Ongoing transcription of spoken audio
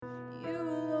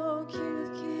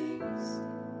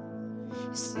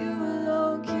Yes, you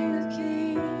alone, King of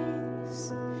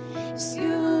Kings. Yes,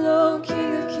 you alone,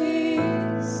 King of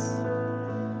Kings.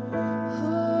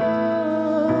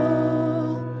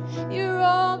 Oh, you're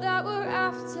all that we're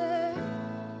after.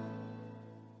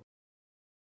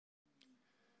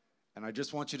 And I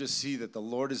just want you to see that the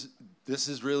Lord this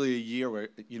is really a year where,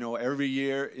 every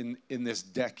year in this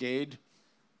decade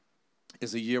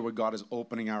is a year where God is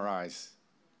opening our eyes.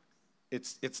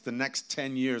 It's the next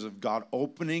 10 years of God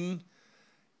opening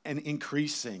and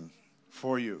increasing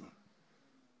for you.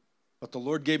 But the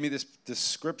Lord gave me this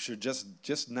scripture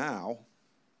just now,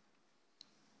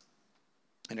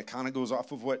 and it kind of goes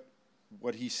off of what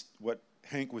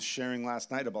Hank was sharing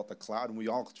last night about the cloud, and we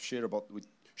all shared about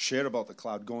the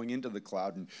cloud, going into the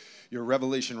cloud, and you're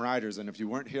Revelation riders, and if you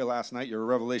weren't here last night, you're a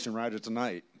Revelation rider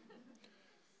tonight.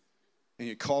 And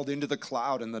you're called into the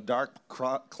cloud, and the dark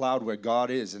cloud where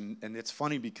God is. And it's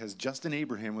funny because Justin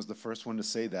Abraham was the first one to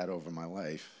say that over my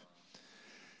life.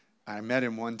 I met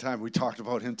him one time. We talked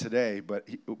about him today, but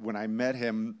when I met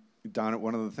him down at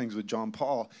one of the things with John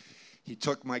Paul, he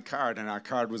took my card, and our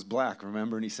card was black,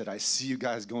 remember? And he said, I see you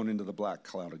guys going into the black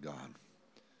cloud of God.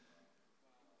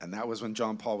 And that was when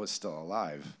John Paul was still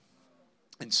alive.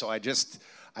 And so I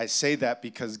say that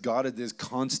because God is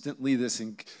constantly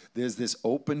there's this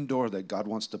open door that God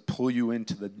wants to pull you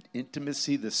into the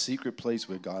intimacy, the secret place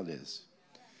where God is.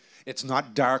 It's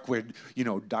not dark where,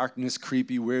 darkness,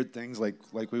 creepy, weird things like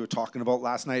we were talking about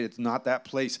last night. It's not that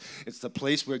place. It's the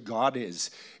place where God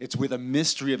is. It's where the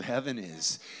mystery of heaven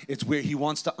is. It's where he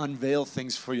wants to unveil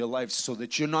things for your life so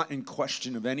that you're not in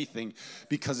question of anything,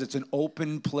 because it's an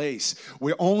open place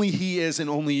where only he is and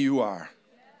only you are.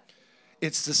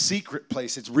 It's the secret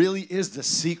place. It really is the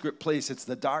secret place. It's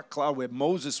the dark cloud where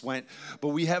Moses went, but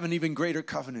we have an even greater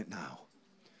covenant now.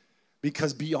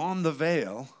 Because beyond the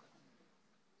veil,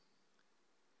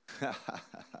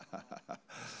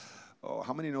 oh,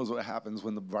 how many knows what happens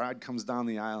when the bride comes down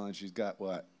the aisle and she's got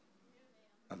what?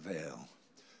 A veil.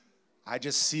 I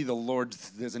just see the Lord,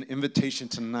 there's an invitation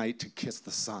tonight to kiss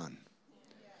the Son.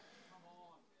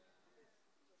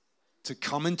 To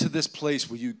come into this place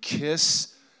where you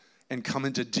kiss and come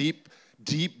into deep,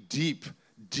 deep, deep,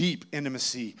 deep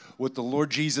intimacy with the Lord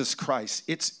Jesus Christ.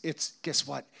 It's guess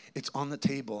what? It's on the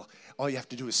table. All you have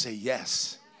to do is say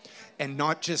yes. And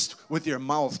not just with your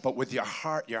mouth, but with your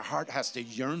heart. Your heart has to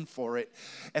yearn for it.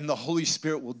 And the Holy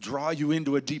Spirit will draw you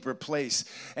into a deeper place.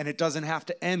 And it doesn't have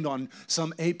to end on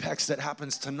some apex that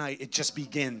happens tonight. It just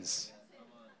begins.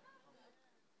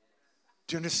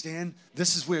 Do you understand?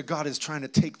 This is where God is trying to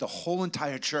take the whole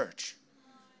entire church.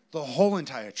 The whole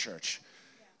entire church.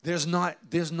 There's not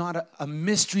a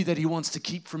mystery that he wants to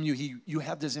keep from you. You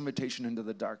have this invitation into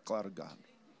the dark cloud of God.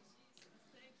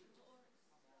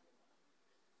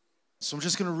 So I'm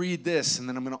just going to read this, and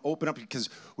then I'm going to open up, because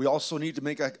we also need to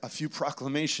make a few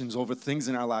proclamations over things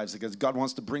in our lives, because God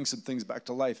wants to bring some things back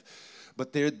to life.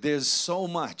 But there's so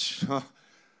much.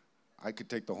 I could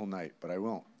take the whole night, but I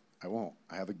won't.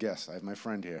 I have a guest. I have my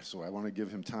friend here, so I want to give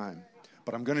him time.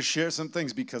 But I'm going to share some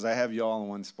things because I have you all in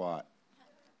one spot.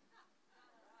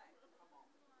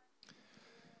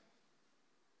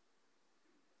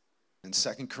 In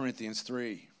 2 Corinthians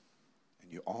 3,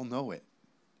 and you all know it.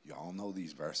 You all know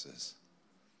these verses.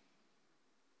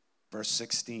 Verse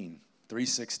 16,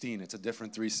 3:16. It's a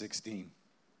different 3:16.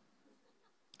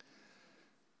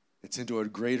 It's into a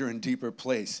greater and deeper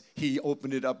place. He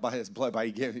opened it up by his blood,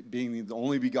 by being the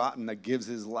only begotten that gives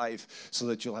his life, so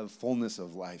that you'll have fullness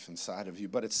of life inside of you.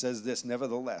 But it says this,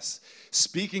 nevertheless,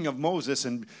 speaking of Moses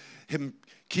and him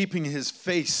keeping his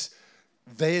face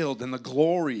veiled and the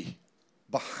glory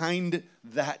behind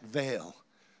that veil,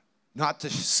 not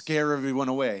to scare everyone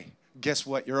away. Guess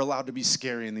what? You're allowed to be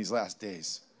scary in these last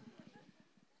days.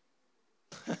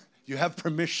 You have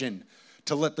permission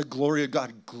to let the glory of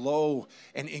God glow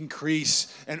and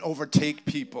increase and overtake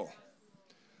people.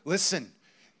 Listen,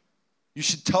 you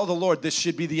should tell the Lord, this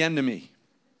should be the end of me.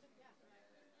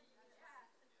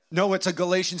 No, it's a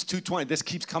Galatians 2:20. This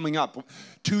keeps coming up.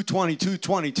 2:20,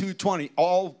 2:20, 2:20,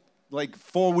 all like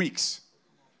 4 weeks.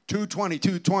 2:20,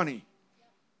 2:20.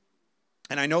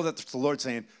 And I know that's the Lord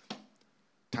saying,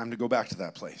 time to go back to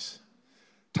that place.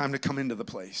 Time to come into the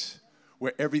place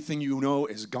where everything you know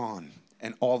is gone,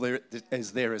 and all there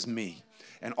is me.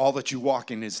 And all that you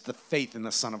walk in is the faith in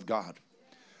the Son of God.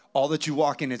 All that you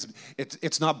walk in,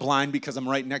 it's not blind because I'm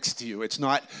right next to you. It's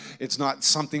not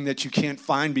something that you can't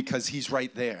find because he's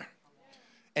right there.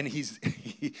 And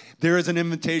there is an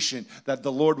invitation that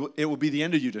the Lord, it will be the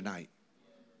end of you tonight.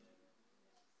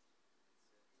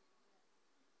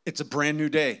 It's a brand new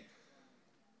day.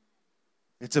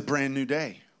 It's a brand new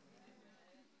day.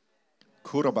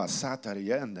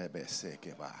 Kurabasatariende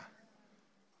besekeba.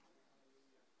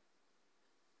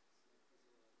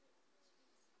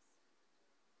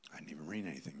 I didn't even read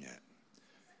anything yet.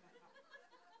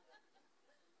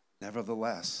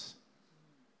 Nevertheless,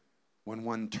 when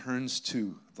one turns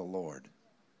to the Lord,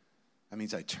 that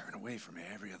means I turn away from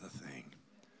every other thing.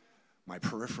 My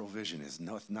peripheral vision is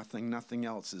nothing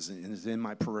else is in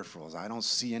my peripherals. I don't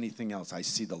see anything else. I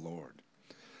see the Lord.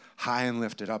 High and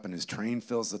lifted up, and his train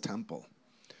fills the temple.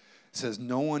 It says,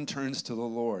 no one turns to the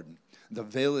Lord. The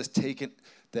veil is taken,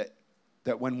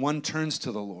 that when one turns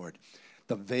to the Lord,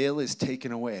 the veil is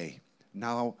taken away.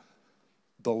 Now,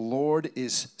 the Lord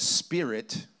is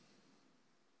spirit,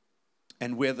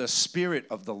 and where the spirit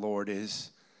of the Lord is,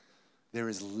 there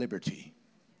is liberty.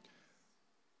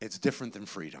 It's different than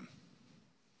freedom.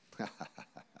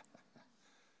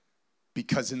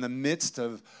 Because in the midst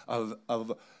of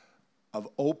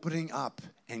opening up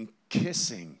and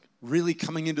kissing, really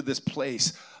coming into this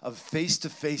place of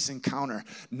face-to-face encounter,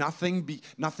 nothing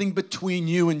between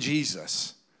you and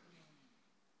Jesus.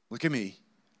 Look at me.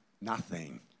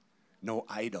 Nothing. No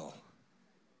idol.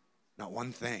 Not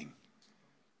one thing.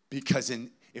 Because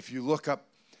if you look up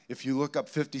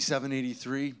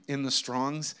 5783 in the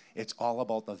Strongs, it's all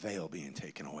about the veil being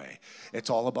taken away. It's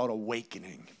all about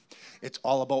awakening. It's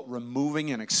all about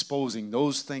removing and exposing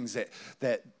those things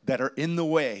that are in the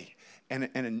way,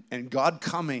 and God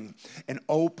coming and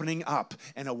opening up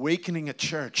and awakening a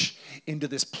church into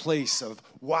this place of,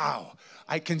 wow,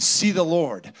 I can see the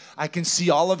Lord. I can see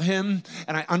all of him,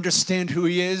 and I understand who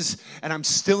he is, and I'm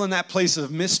still in that place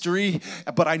of mystery,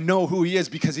 but I know who he is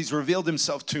because he's revealed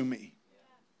himself to me.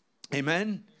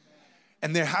 Amen?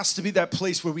 And there has to be that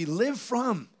place where we live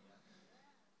from.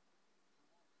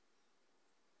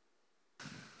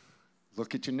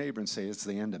 Look at your neighbor and say, it's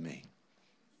the end of me.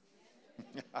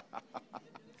 I'm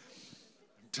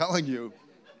telling you,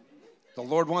 the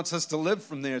Lord wants us to live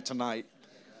from there tonight.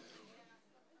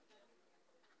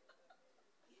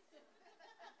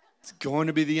 It's going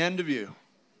to be the end of you.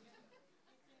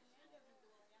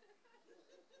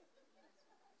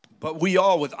 But we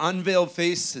all, with unveiled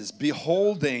faces,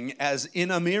 beholding as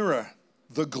in a mirror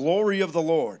the glory of the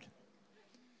Lord.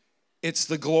 It's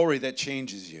the glory that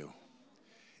changes you.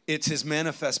 It's his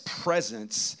manifest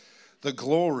presence, the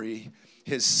glory,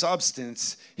 his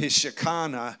substance, his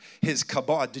Shekinah, his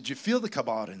kabod. Did you feel the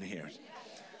kabod in here?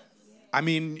 I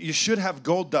mean, you should have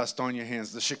gold dust on your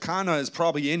hands. The Shekinah is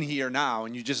probably in here now,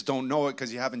 and you just don't know it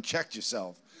because you haven't checked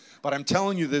yourself. But I'm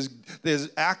telling you, there's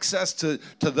access to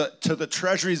the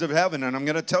treasuries of heaven, and I'm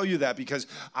going to tell you that because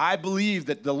I believe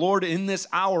that the Lord in this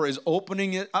hour is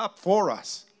opening it up for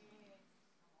us.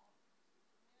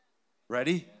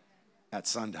 Ready? At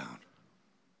sundown.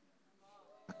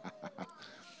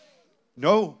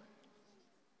 No.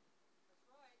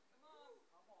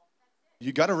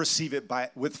 You got to receive it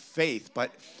with faith,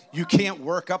 but you can't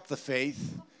work up the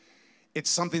faith. It's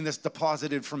something that's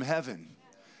deposited from heaven.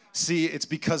 See, it's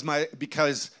because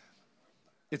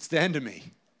it's the end of me.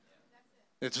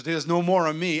 There's no more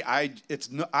of me.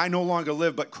 I no longer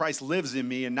live, but Christ lives in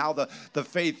me. And now the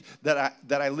faith that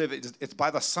I live, it's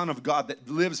by the Son of God that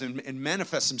lives and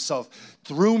manifests himself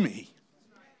through me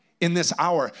in this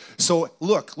hour. So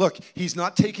look, he's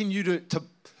not taking you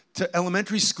to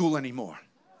elementary school anymore.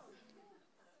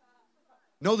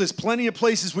 No, there's plenty of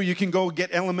places where you can go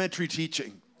get elementary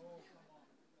teaching.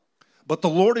 But the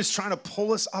Lord is trying to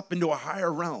pull us up into a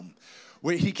higher realm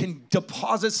where he can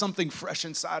deposit something fresh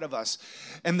inside of us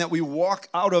and that we walk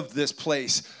out of this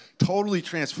place totally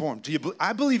transformed.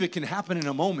 I believe it can happen in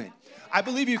a moment. I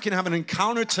believe you can have an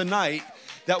encounter tonight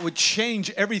that would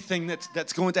change everything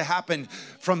that's going to happen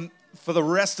for the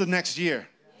rest of next year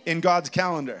in God's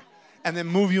calendar and then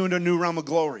move you into a new realm of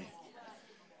glory.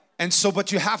 And so,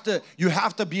 but you have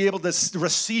to be able to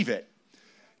receive it.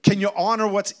 Can you honor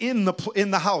what's in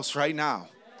the house right now?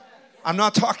 I'm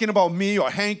not talking about me or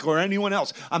Hank or anyone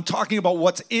else. I'm talking about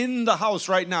what's in the house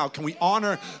right now. Can we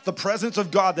honor the presence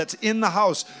of God that's in the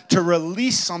house to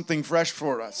release something fresh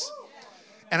for us?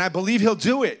 And I believe he'll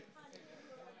do it.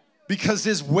 Because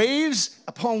there's waves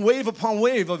upon wave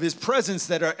of his presence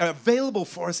that are available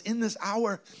for us in this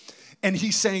hour. And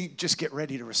he's saying, just get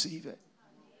ready to receive it.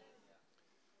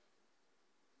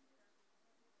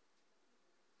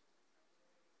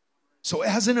 So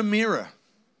as in a mirror,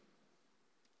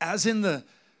 as in a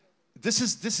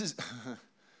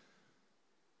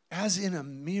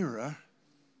mirror,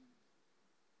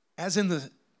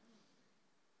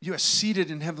 you are seated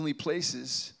in heavenly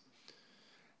places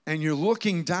and you're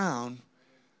looking down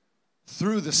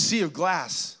through the sea of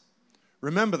glass.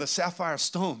 Remember the sapphire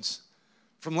stones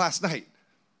from last night.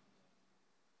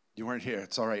 You weren't here.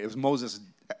 It's all right. It was Moses,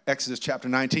 Exodus chapter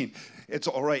 19. It's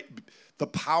all right. The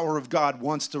power of God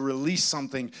wants to release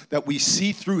something that we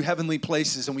see through heavenly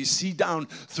places and we see down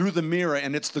through the mirror,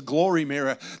 and it's the glory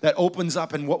mirror that opens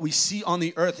up, and what we see on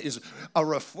the earth is a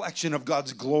reflection of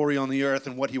God's glory on the earth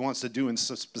and what he wants to do in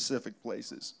specific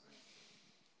places.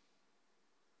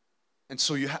 And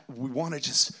so we want to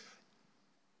just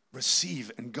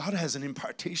receive, and God has an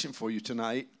impartation for you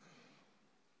tonight.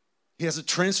 He has a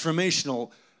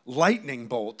transformational lightning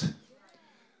bolt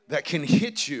that can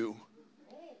hit you.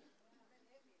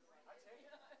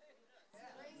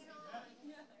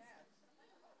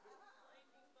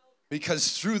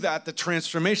 Because through that, the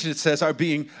transformation, it says, are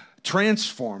being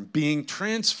transformed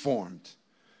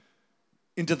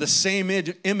into the same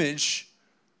image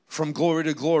from glory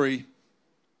to glory,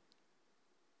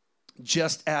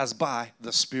 just as by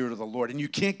the Spirit of the Lord. And you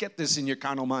can't get this in your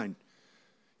carnal mind.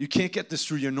 You can't get this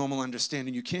through your normal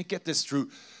understanding. You can't get this through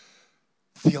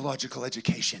theological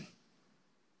education.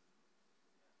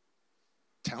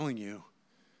 I'm telling you,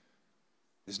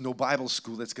 there's no Bible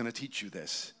school that's going to teach you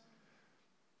this.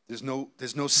 There's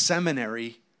no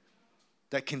seminary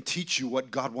that can teach you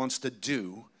what God wants to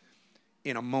do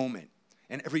in a moment.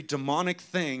 And every demonic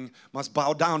thing must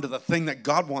bow down to the thing that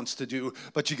God wants to do,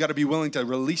 but you got to be willing to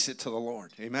release it to the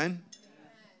Lord. Amen?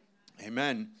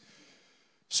 Amen.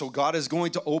 So God is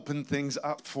going to open things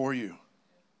up for you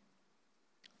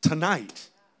tonight.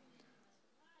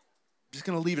 I'm just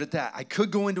going to leave it at that. I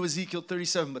could go into Ezekiel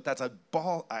 37, but that's a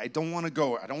ball. I don't want to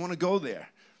go. I don't want to go there.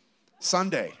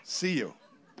 Sunday, see you.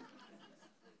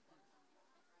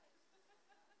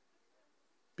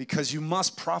 Because you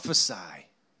must prophesy.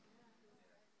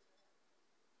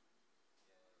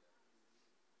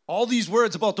 All these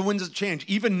words about the winds of change,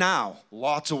 even now,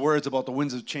 lots of words about the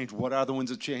winds of change. What are the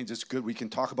winds of change? It's good. We can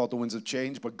talk about the winds of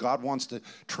change, but God wants to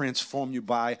transform you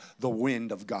by the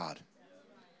wind of God.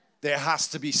 There has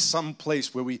to be some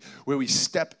place where we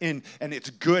step in, and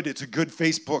it's good. It's a good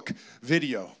Facebook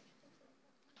video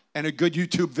and a good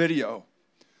YouTube video.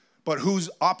 But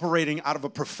who's operating out of a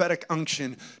prophetic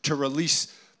unction to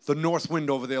release the north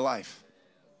wind over their life?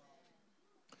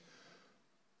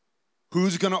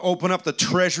 Who's going to open up the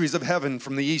treasuries of heaven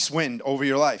from the east wind over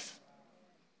your life?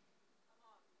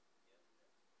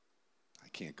 I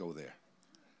can't go there.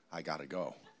 I got to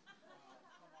go.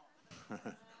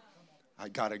 I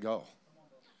got to go.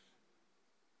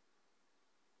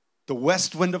 The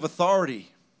west wind of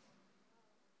authority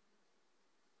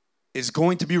is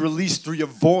going to be released through your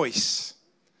voice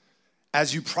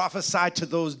as you prophesy to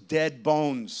those dead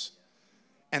bones.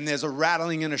 And there's a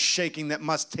rattling and a shaking that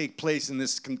must take place in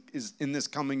this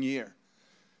coming year.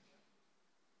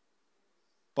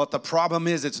 But the problem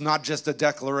is, it's not just a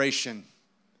declaration.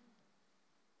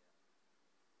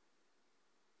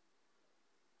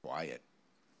 Quiet.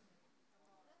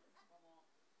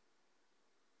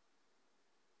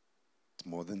 It's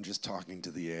more than just talking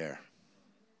to the air.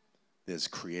 There's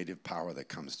creative power that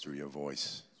comes through your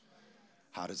voice.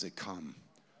 How does it come?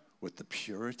 With the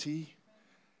purity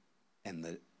and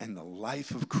the life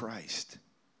of Christ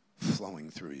flowing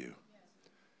through you.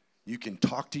 You can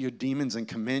talk to your demons and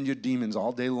command your demons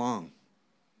all day long.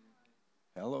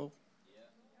 Hello?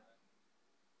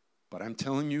 But I'm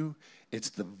telling you, it's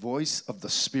the voice of the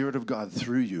Spirit of God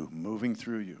through you, moving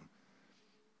through you.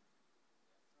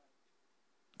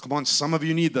 Come on, some of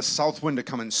you need the south wind to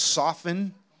come and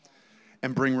soften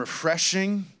and bring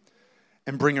refreshing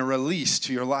and bring a release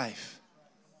to your life.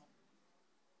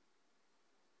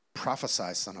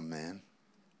 Prophesy, son of man.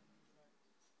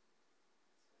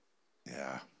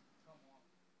 Yeah.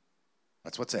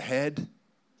 That's what's ahead.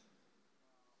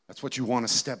 That's what you want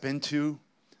to step into.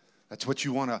 That's what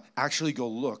you want to actually go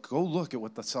look. Go look at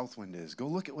what the south wind is. Go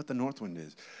look at what the north wind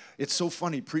is. It's so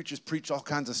funny. Preachers preach all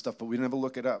kinds of stuff, but we never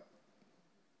look it up.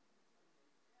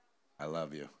 I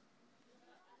love you.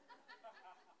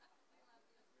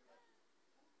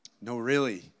 No,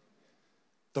 really.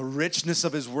 The richness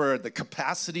of his word, the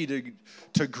capacity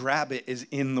to grab it is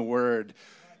in the word.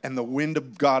 And the wind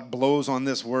of God blows on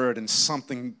this word and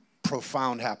something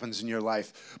profound happens in your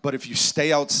life. But if you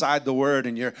stay outside the word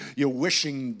and you're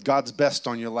wishing God's best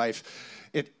on your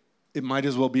life, it might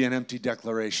as well be an empty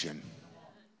declaration.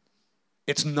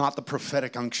 It's not the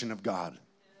prophetic unction of God.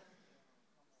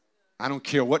 I don't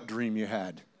care what dream you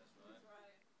had.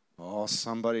 Oh,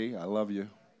 somebody, I love you.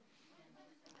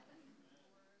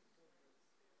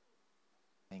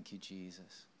 Thank you,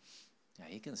 Jesus. Yeah,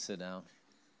 you can sit down.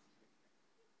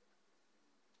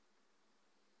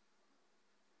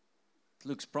 It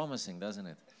looks promising, doesn't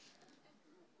it?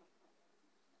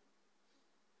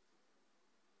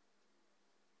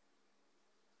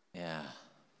 Yeah.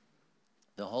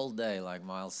 The whole day, like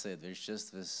Miles said, there's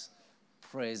just this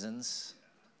presence,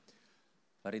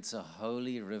 but it's a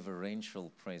holy,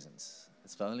 reverential presence.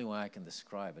 It's the only way I can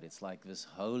describe it. It's like this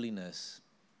holiness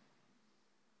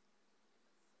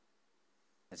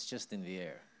that's just in the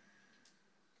air.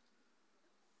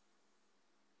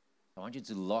 I want you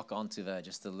to lock onto that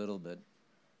just a little bit.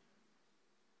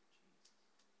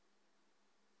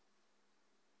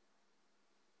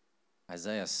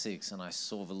 Isaiah 6, and I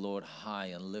saw the Lord high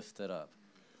and lifted up,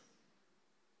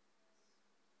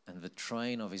 and the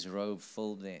train of his robe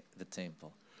filled the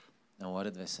temple. And what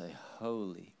did they say?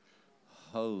 Holy,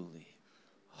 holy,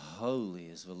 holy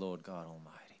is the Lord God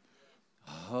Almighty.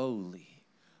 Holy,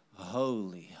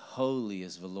 holy, holy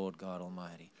is the Lord God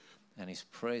Almighty. And his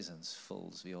presence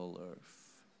fills the whole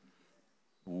earth.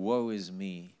 Woe is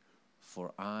me,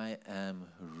 for I am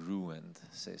ruined,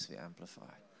 says the Amplified.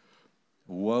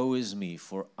 Woe is me,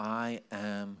 for I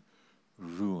am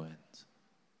ruined.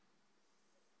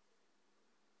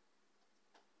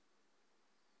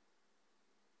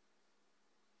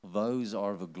 Those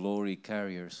are the glory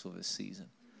carriers for this season.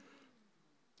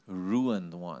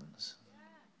 Ruined ones.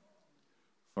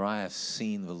 For I have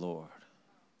seen the Lord.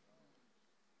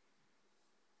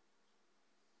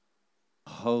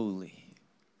 Holy,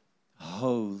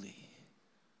 holy,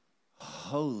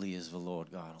 holy is the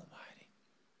Lord God Almighty.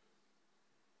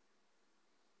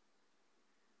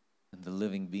 And the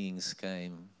living beings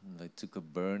came, and they took a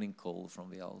burning coal from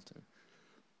the altar.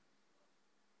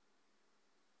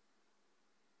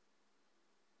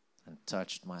 And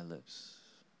touched my lips.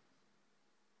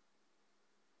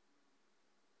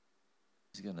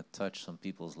 He's going to touch some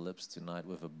people's lips tonight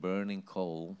with a burning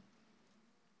coal.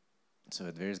 So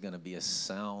that there's going to be a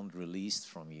sound released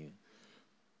from you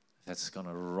that's going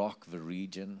to rock the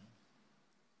region.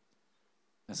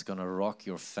 That's going to rock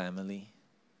your family.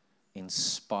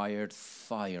 Inspired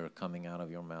fire coming out of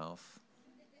your mouth.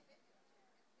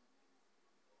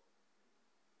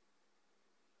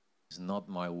 Is not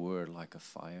my word like a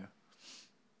fire?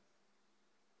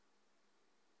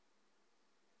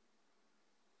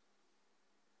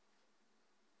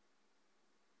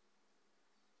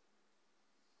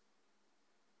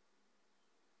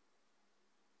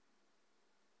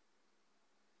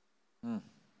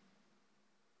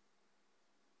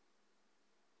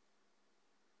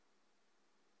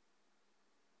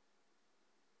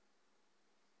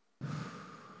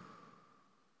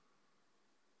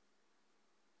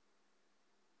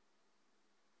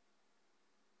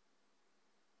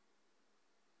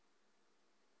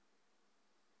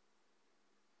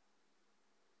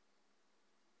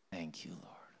 Thank you, Lord.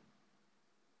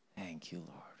 Thank you,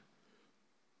 Lord.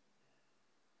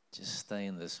 Just stay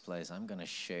in this place. I'm going to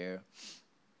share.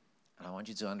 And I want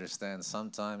you to understand,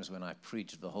 sometimes when I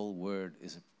preach, the whole word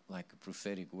is like a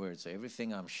prophetic word. So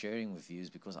everything I'm sharing with you is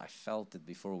because I felt it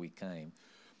before we came.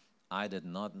 I did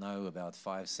not know about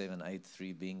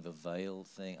 5783 being the veil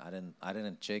thing. I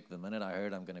didn't check. The minute I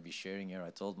heard I'm going to be sharing here,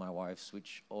 I told my wife,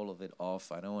 switch all of it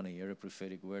off. I don't want to hear a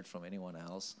prophetic word from anyone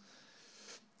else.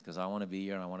 Because I want to be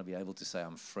here and I want to be able to say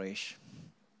I'm fresh.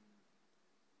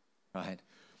 Right?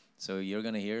 So you're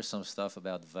going to hear some stuff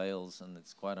about veils, and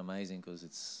it's quite amazing because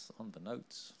it's on the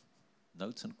notes.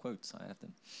 Notes and quotes, I have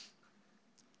them.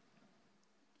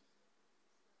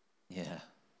 Yeah.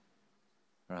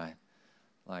 Right.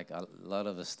 Like a lot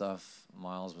of the stuff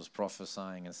Miles was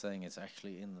prophesying and saying, it's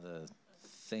actually in the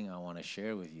thing I want to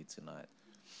share with you tonight.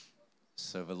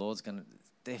 So the Lord's going to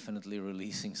definitely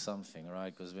releasing something,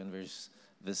 right? Because when there's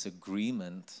this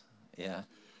agreement, yeah,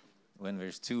 when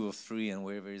there's two or three and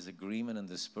where there's agreement in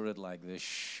the Spirit like this,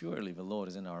 surely the Lord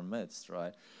is in our midst,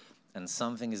 right? And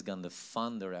something is going to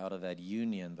thunder out of that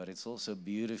union, but it's also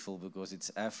beautiful because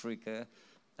it's Africa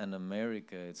and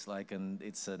America. It's like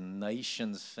it's a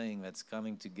nations thing that's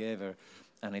coming together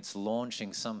and it's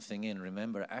launching something in.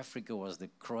 Remember, Africa was the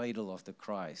cradle of the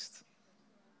Christ.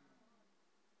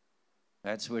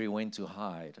 That's where he went to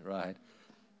hide, right?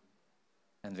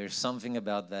 And there's something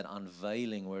about that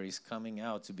unveiling where he's coming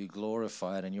out to be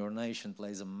glorified, and your nation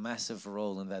plays a massive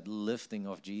role in that lifting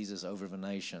of Jesus over the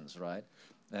nations, right?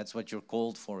 That's what you're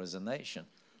called for as a nation,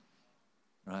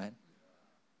 right?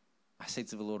 I said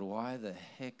to the Lord, why the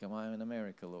heck am I in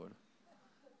America, Lord?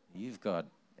 You've got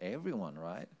everyone,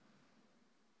 right?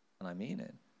 And I mean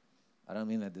it. I don't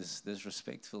mean that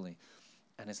disrespectfully.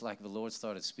 And it's like the Lord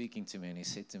started speaking to me, and he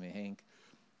said to me, Henk,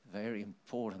 very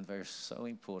important, so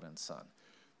important, son.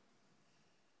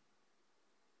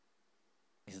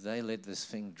 If they let this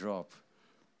thing drop,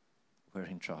 we're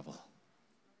in trouble.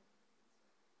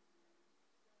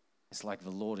 It's like the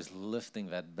Lord is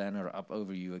lifting that banner up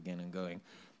over you again and going,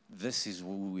 this is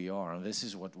who we are, and this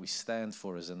is what we stand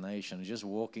for as a nation. Just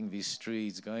walking these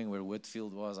streets, going where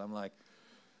Whitfield was, I'm like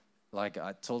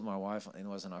I told my wife, it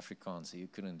was in Afrikaans, so you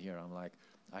couldn't hear. I'm like,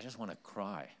 I just want to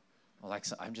cry. Like,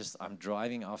 so I'm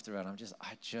driving after it.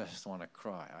 I just want to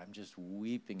cry. I'm just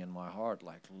weeping in my heart,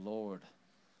 like, Lord,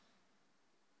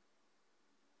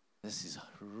 this is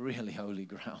really holy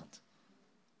ground.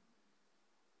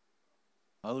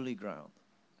 Holy ground.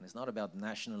 And it's not about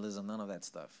nationalism, none of that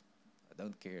stuff. I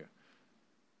don't care.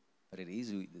 But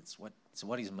it's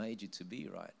what He's made you to be,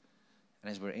 right?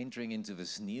 And as we're entering into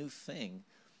this new thing,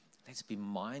 let's be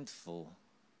mindful,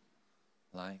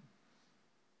 like,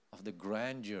 of the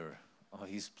grandeur of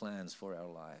His plans for our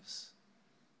lives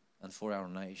and for our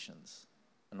nations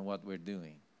and what we're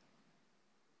doing.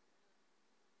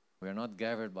 We're not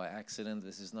gathered by accident.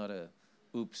 This is not a,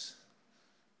 oops,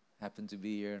 happened to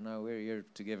be here. No, we're here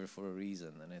together for a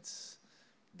reason, and it's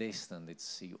destined.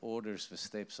 He orders the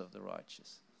steps of the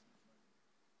righteous.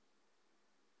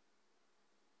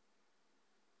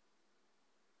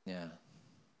 Yeah.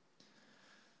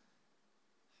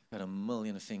 I've got a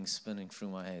million things spinning through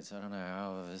my head, so I don't know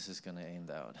how this is going to end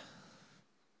out.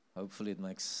 Hopefully it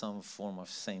makes some form of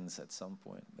sense at some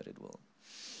point, but it will.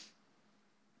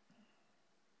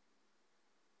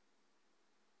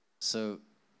 So,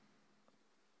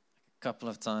 a couple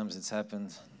of times it's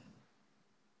happened.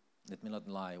 Let me not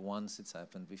lie. Once it's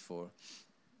happened before.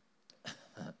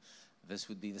 This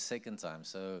would be the second time.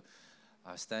 So,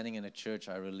 I was standing in a church.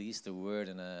 I released a word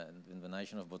in the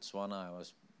nation of Botswana. I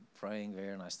was praying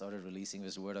there, and I started releasing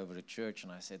this word over the church.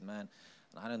 And I said, man,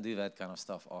 and I don't do that kind of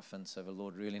stuff often, so the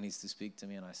Lord really needs to speak to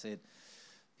me. And I said,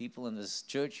 people in this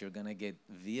church, you're going to get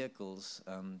vehicles.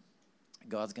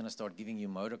 God's going to start giving you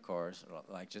motor cars,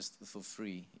 like just for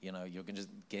free. You know, you can just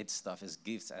get stuff as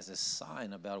gifts, as a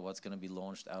sign about what's going to be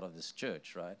launched out of this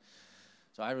church, right?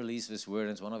 So I released this word, and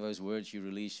it's one of those words you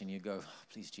release, and you go, oh,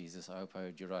 please, Jesus, I hope I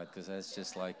heard you right, because that's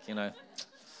just like, you know.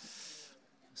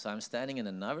 So I'm standing in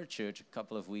another church a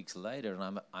couple of weeks later,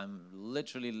 and I'm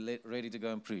literally ready to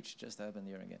go and preach. Just happened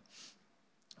here again.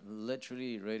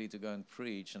 Literally ready to go and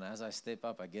preach, and as I step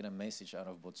up, I get a message out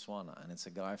of Botswana, and it's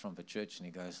a guy from the church, and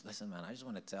he goes, listen, man, I just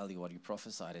want to tell you what you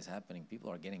prophesied is happening.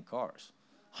 People are getting cars.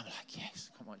 I'm like,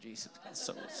 yes, come on, Jesus. That's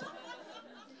so awesome.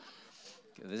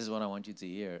 Okay, this is what I want you to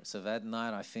hear. So that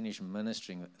night I finished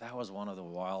ministering. That was one of the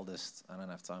wildest, I don't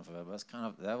have time for that,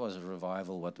 but that was a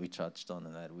revival, what we touched on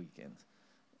in that weekend.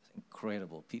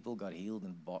 Incredible. People got healed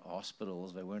in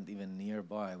hospitals. They weren't even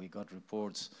nearby. We got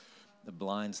reports. The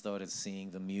blind started seeing,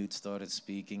 the mute started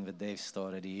speaking, the deaf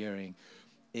started hearing.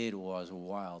 It was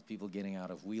wild. People getting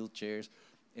out of wheelchairs.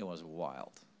 It was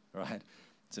wild, right?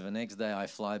 So the next day I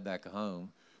fly back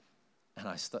home, and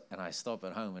I stop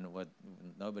at home, and what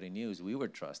nobody knew is we were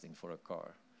trusting for a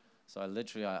car. So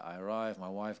I arrive, my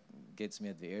wife gets me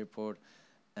at the airport,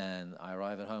 and I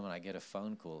arrive at home, and I get a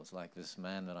phone call. It's like this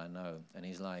man that I know, and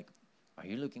he's like, are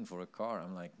you looking for a car?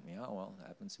 I'm like, yeah, well,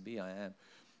 happens to be, I am.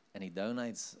 And he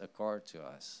donates a car to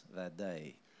us that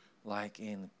day, like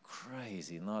in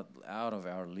crazy, not out of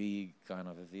our league kind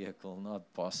of a vehicle,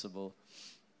 not possible.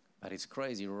 But it's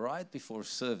crazy. Right before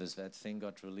service, that thing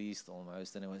got released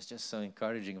almost, and it was just so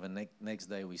encouraging. The next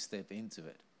day we step into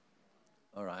it.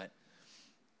 All right.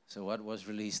 So what was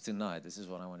released tonight? This is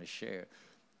what I want to share.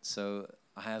 So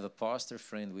I have a pastor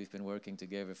friend. We've been working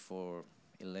together for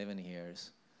 11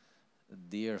 years. A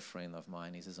dear friend of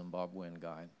mine. He's a Zimbabwean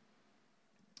guy.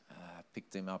 I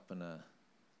picked him up in I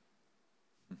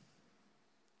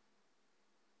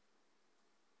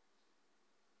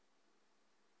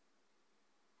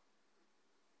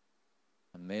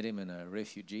met him in a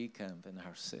refugee camp in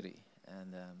our city,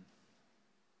 and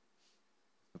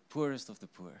the poorest of the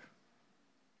poor.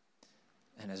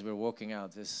 And as we're walking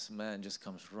out, this man just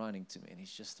comes running to me, and he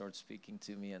just starts speaking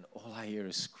to me, and all I hear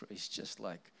is just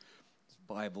like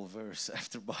Bible verse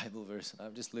after Bible verse. And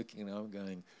I'm just looking, and I'm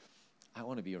going, I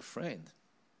want to be your friend.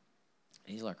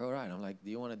 And he's like, all right. I'm like,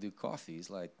 do you want to do coffee? He's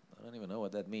like, I don't even know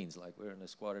what that means. Like, we're in a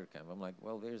squatter camp. I'm like,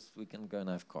 well, we can go and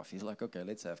have coffee. He's like, okay,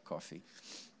 let's have coffee.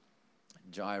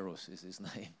 Jairus is his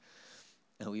name.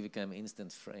 And we became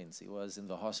instant friends. He was in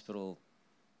the hospital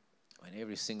when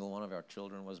every single one of our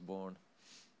children was born.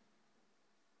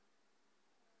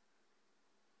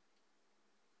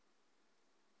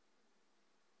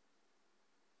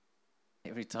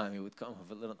 Every time he would come with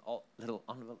a little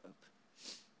envelope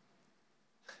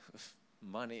with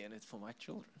money in it for my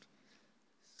children.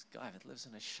 This guy that lives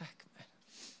in a shack, man.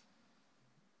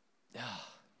 Yeah,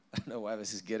 I don't know why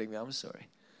this is getting me. I'm sorry.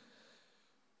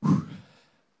 These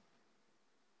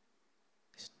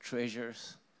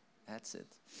treasures, that's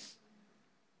it.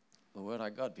 But what I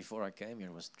got before I came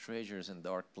here was treasures in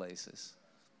dark places.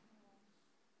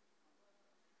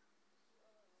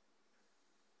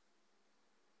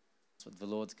 That's what the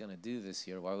Lord's going to do this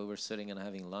year. While we were sitting and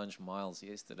having lunch, Miles,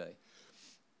 yesterday,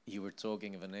 you were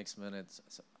talking of the next minute.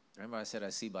 So, remember I said I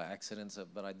see by accident,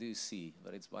 but I do see,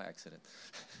 but it's by accident.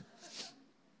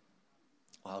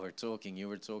 While we're talking, you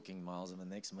were talking, Miles, and the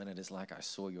next minute it's like I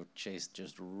saw your chest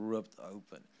just ripped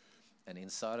open. And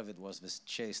inside of it was this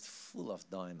chest full of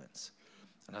diamonds.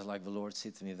 And I was like, the Lord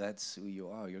said to me, that's who you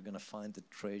are. You're going to find the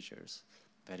treasures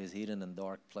that is hidden in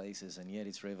dark places. And yet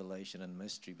it's revelation and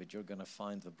mystery. But you're going to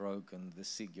find the broken, the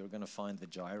sick. You're going to find the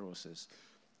gyroses,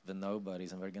 the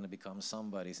nobodies. And we're going to become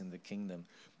somebodies in the kingdom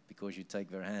because you take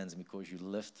their hands and because you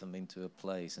lift them into a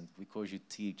place and because you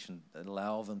teach and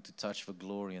allow them to touch the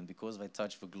glory. And because they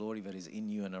touch the glory that is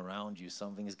in you and around you,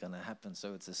 something is going to happen.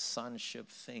 So it's a sonship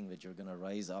thing that you're going to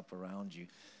raise up around you.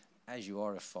 As you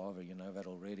are a father, you know that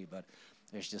already, but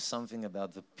there's just something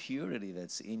about the purity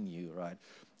that's in you, right?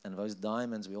 And those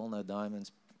diamonds, we all know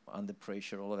diamonds under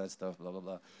pressure, all of that stuff, blah, blah,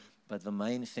 blah. But the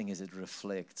main thing is it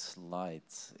reflects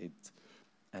light,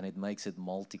 and it makes it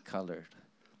multicolored,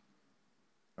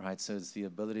 right? So it's the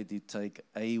ability to take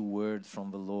a word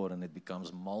from the Lord and it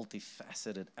becomes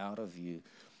multifaceted out of you.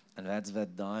 And that's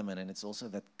that diamond, and it's also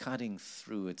that cutting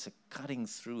through. It's a cutting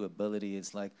through ability.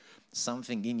 It's like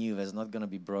something in you that's not going to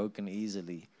be broken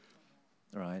easily,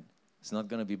 right? It's not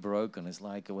going to be broken. It's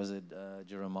like, was it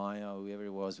Jeremiah or whoever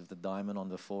it was with the diamond on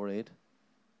the forehead?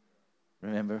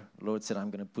 Remember, the Lord said,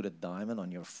 I'm going to put a diamond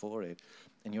on your forehead,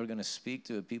 and you're going to speak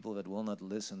to a people that will not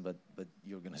listen, but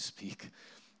you're going to speak.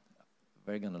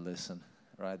 They're going to listen,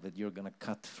 right? But you're going to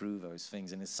cut through those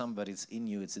things, and it's somebody's in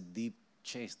you. It's a deep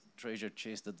chest, treasure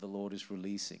chest that the Lord is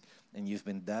releasing. And you've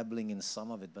been dabbling in some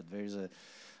of it, but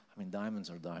diamonds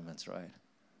are diamonds, right?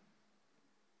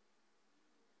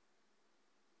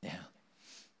 Yeah.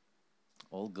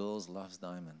 All girls loves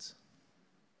diamonds.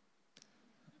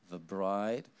 The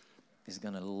bride is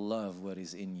going to love what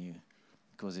is in you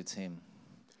because it's him.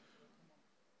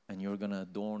 And you're going to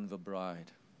adorn the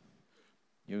bride.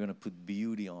 You're going to put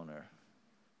beauty on her,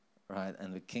 right?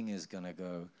 And the king is going to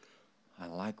go, I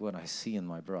like what I see in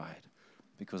my bride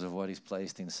because of what he's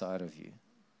placed inside of you.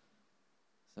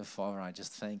 So, Father, I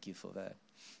just thank you for that.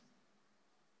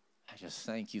 I just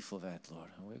thank you for that, Lord.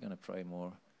 And we're going to pray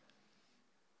more.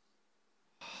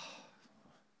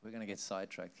 We're going to get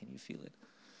sidetracked. Can you feel it?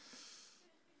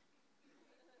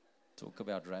 Talk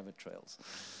about rabbit trails.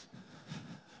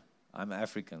 I'm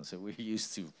African, so we're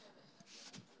used to.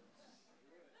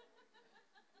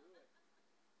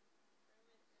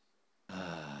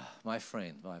 My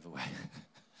friend, by the way.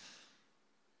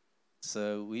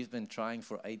 So we've been trying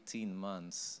for 18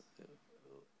 months.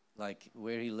 Like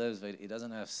where he lives, he doesn't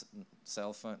have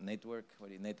cell phone network.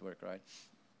 Network, right?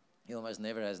 He almost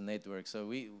never has network. So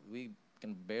we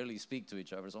can barely speak to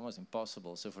each other. It's almost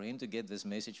impossible. So for him to get this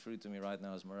message through to me right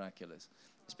now is miraculous,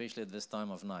 especially at this time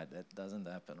of night. That doesn't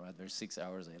happen, right? There's 6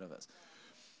 hours ahead of us.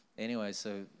 Anyway,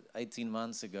 so 18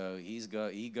 months ago,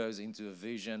 he goes into a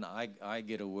vision. I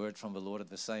get a word from the Lord at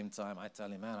the same time. I tell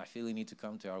him, man, I feel you need to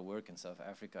come to our work in South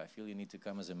Africa. I feel you need to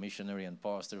come as a missionary and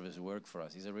pastor of his work for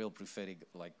us. He's a real prophetic,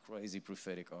 like crazy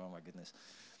prophetic. Oh, my goodness.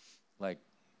 Like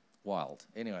wild.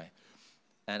 Anyway.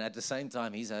 And at the same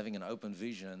time, he's having an open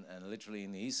vision, and literally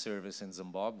in his service in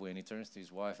Zimbabwe, and he turns to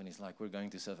his wife, and he's like, we're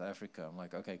going to South Africa. I'm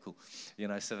like, okay, cool.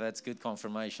 So that's good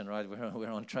confirmation, right?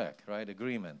 We're on track, right?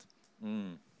 Agreement.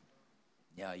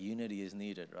 Yeah, unity is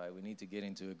needed, right? We need to get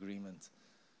into agreement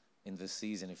in this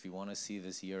season if we want to see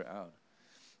this year out.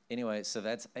 Anyway, so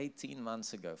that's 18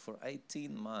 months ago. For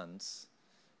 18 months,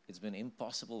 it's been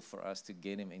impossible for us to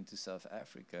get him into South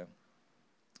Africa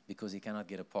because he cannot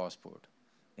get a passport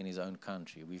in his own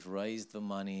country. We've raised the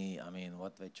money. I mean,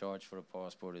 what they charge for a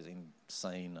passport is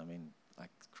insane. I mean, like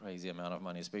crazy amount of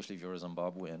money, especially if you're a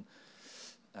Zimbabwean.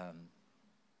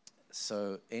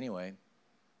 So anyway,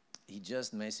 he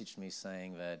just messaged me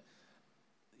saying that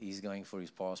he's going for his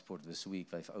passport this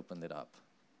week. They've opened it up,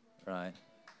 right?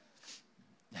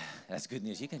 That's good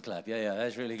news. You can clap. Yeah,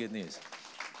 that's really good news.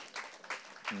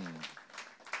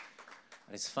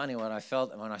 It's funny what I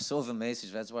felt when I saw the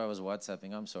message. That's why I was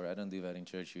WhatsApping. I'm sorry, I don't do that in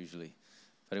church usually,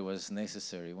 but it was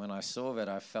necessary. When I saw that,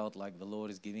 I felt like the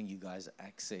Lord is giving you guys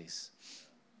access,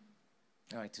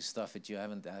 right, to stuff that you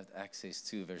haven't had access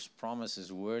to. There's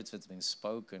promises, words that's been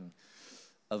spoken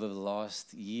over the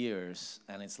last years,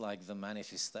 and it's like the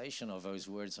manifestation of those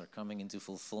words are coming into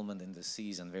fulfillment in the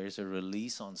season. There's a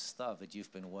release on stuff that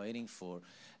you've been waiting for,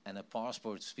 and a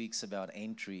passport speaks about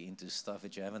entry into stuff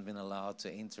that you haven't been allowed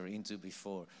to enter into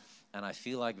before. And I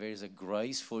feel like there's a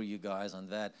grace for you guys on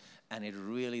that. And it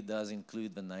really does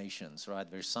include the nations, right?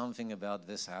 There's something about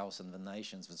this house and the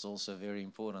nations that's also very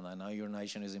important. I know your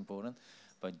nation is important,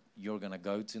 but you're going to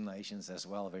go to nations as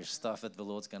well. There's stuff that the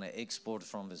Lord's going to export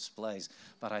from this place.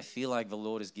 But I feel like the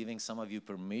Lord is giving some of you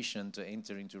permission to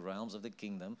enter into realms of the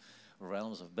kingdom,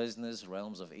 realms of business,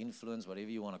 realms of influence, whatever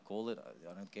you want to call it.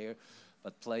 I don't care.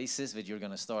 But places that you're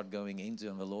going to start going into,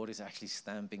 and the Lord is actually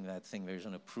stamping that thing. There's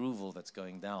an approval that's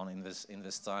going down in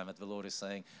this time that the Lord is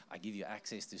saying, I give you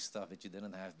access to stuff that you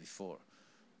didn't have before,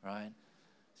 right?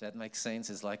 So that makes sense.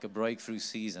 It's like a breakthrough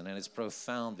season, and it's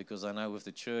profound because I know with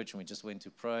the church, and we just went to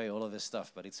pray, all of this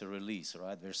stuff, but it's a release,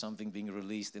 right? There's something being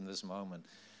released in this moment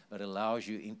that allows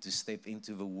you to step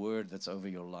into the word that's over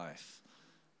your life,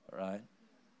 all right?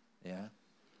 Yeah?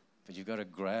 But you've got to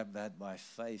grab that by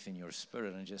faith in your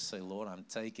spirit and just say, Lord, I'm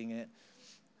taking it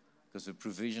because the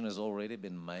provision has already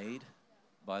been made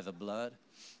by the blood.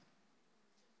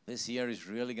 This year is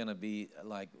really going to be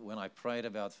like when I prayed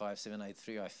about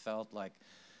 5783, I felt like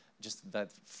just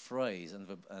that phrase and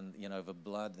the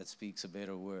blood that speaks a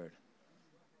better word.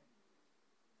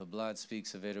 The blood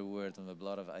speaks a better word than the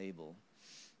blood of Abel.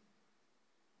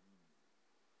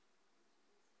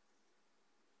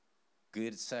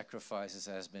 Good sacrifices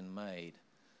has been made,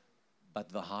 but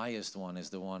the highest one is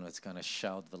the one that's going to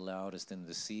shout the loudest in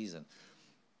the season.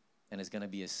 And it's going to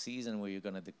be a season where you're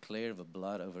going to declare the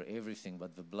blood over everything,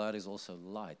 but the blood is also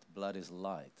light. Blood is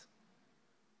light.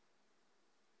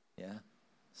 Yeah?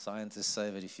 Scientists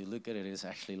say that if you look at it, it's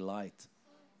actually light.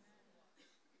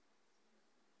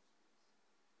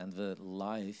 And the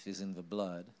life is in the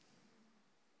blood.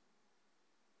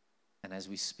 And as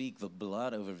we speak the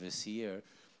blood over this year,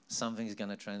 something is going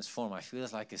to transform. I feel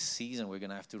it's like a season we're going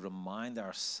to have to remind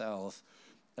ourselves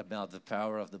about the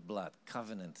power of the blood.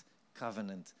 Covenant,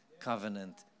 covenant,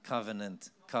 covenant, covenant,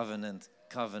 covenant,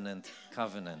 covenant,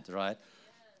 covenant, right?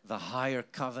 The higher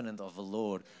covenant of the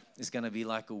Lord is going to be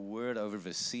like a word over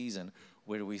the season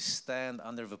where we stand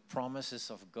under the promises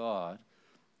of God,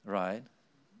 right?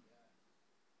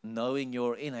 Knowing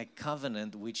you're in a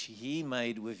covenant which He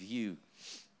made with you.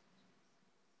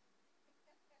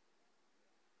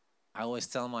 I always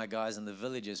tell my guys in the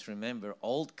villages, remember,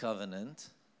 old covenant,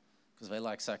 because they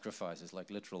like sacrifices, like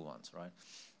literal ones, right?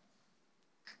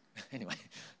 Anyway.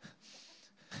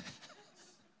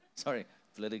 Sorry,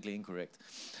 politically incorrect.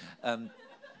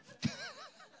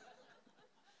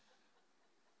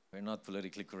 We're not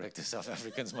politically correct as South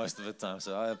Africans most of the time,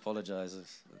 so I apologize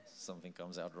if something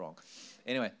comes out wrong.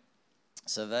 Anyway,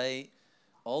 so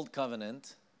old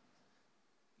covenant,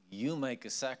 you make a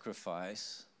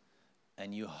sacrifice,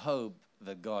 and you hope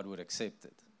that God would accept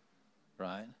it,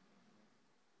 right?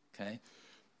 Okay.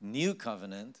 New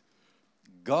covenant,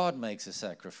 God makes a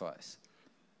sacrifice,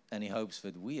 and He hopes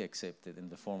that we accept it in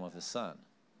the form of the Son,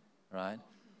 right?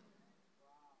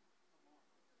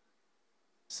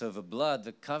 So the blood,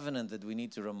 the covenant that we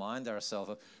need to remind ourselves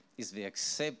of is the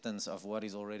acceptance of what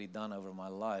is already done over my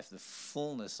life, the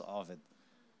fullness of it,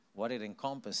 what it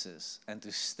encompasses, and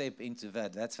to step into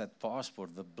that. That's that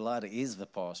passport. The blood is the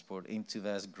passport into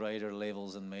those greater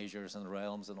levels and measures and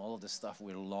realms and all of the stuff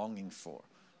we're longing for,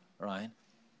 right?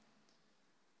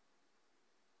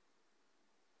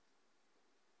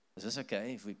 Is this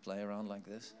okay if we play around like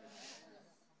this?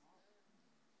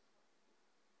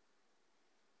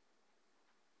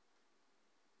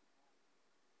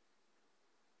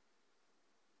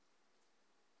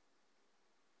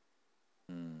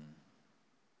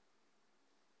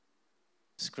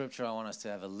 Scripture I want us to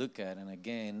have a look at, and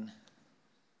again,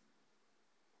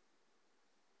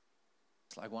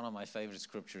 it's like one of my favorite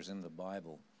scriptures in the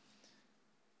Bible.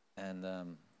 And I've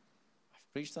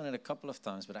preached on it a couple of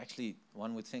times, but actually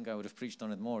one would think I would have preached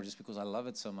on it more just because I love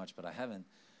it so much, but I haven't.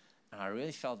 And I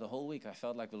really felt the whole week, I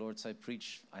felt like the Lord said,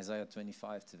 preach Isaiah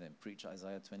 25 to them. Preach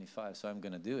Isaiah 25. So I'm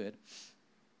going to do it.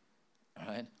 All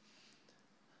right?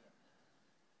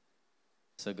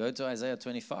 So go to Isaiah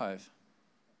 25.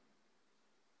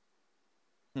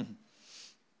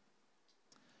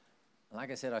 Like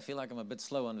I said, I feel like I'm a bit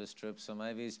slow on this trip, so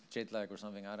maybe it's jet lag or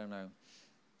something, I don't know.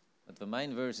 But the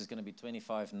main verse is going to be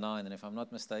 25:9, and if I'm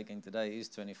not mistaken, today is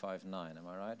 25:9. Am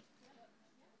I right?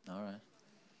 All right.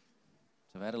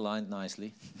 So that aligned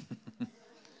nicely.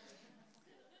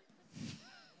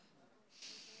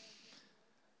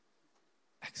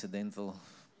 Accidental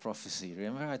prophecy.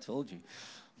 Remember I told you?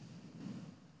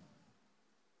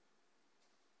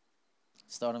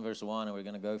 Start on verse 1, and we're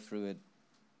going to go through it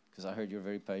because I heard you're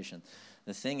very patient.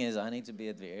 The thing is, I need to be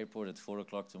at the airport at 4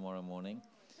 o'clock tomorrow morning.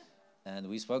 And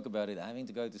we spoke about it. Having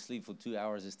to go to sleep for 2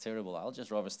 hours is terrible. I'll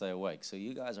just rather stay awake. So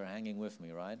you guys are hanging with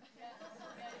me, right?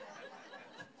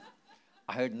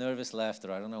 I heard nervous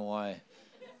laughter. I don't know why.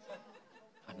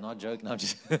 I'm not joking. I'm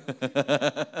just.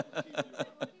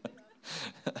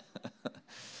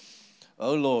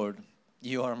 Oh Lord,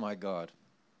 you are my God.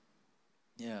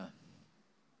 Yeah.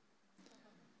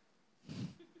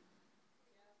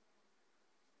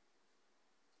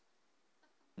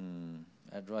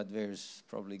 That right there is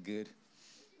probably good.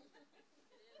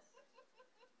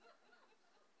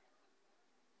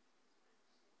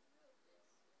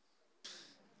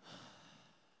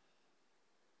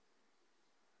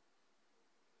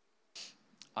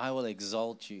 I will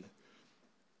exalt you.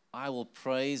 I will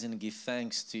praise and give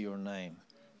thanks to your name.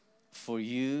 For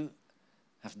you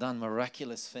have done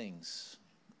miraculous things.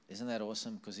 Isn't that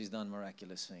awesome? Because he's done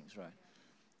miraculous things, right?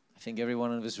 I think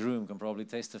everyone in this room can probably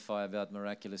testify about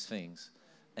miraculous things.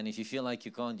 And if you feel like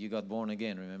you can't, you got born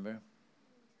again, remember?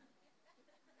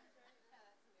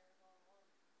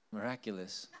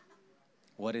 Miraculous.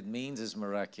 What it means is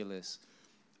miraculous.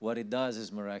 What it does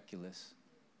is miraculous.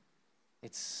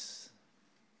 It's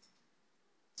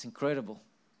incredible.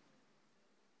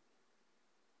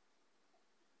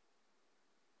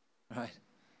 Right?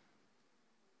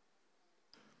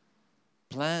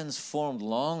 Plans formed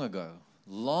long ago,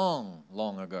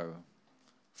 long ago,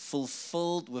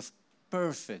 fulfilled with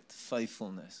perfect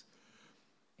faithfulness.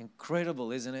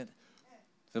 Incredible, isn't it?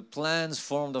 The plans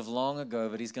formed of long ago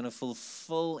that he's going to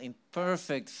fulfill in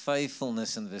perfect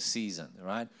faithfulness in this season,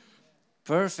 right?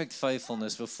 Perfect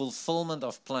faithfulness, the fulfillment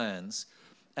of plans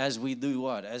as we do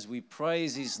what? As we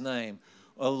praise his name.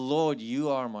 Oh Lord, you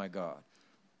are my God.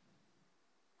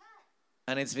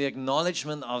 And it's the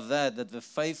acknowledgement of that the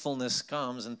faithfulness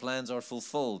comes and plans are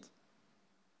fulfilled.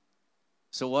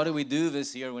 So what do we do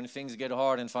this year when things get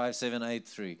hard in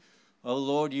 5783? Oh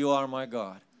Lord, you are my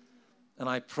God. And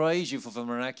I praise you for the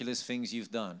miraculous things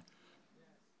you've done.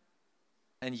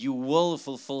 And you will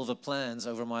fulfill the plans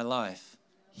over my life.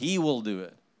 He will do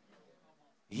it.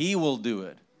 He will do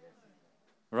it.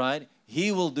 Right?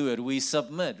 He will do it. We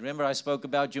submit. Remember, I spoke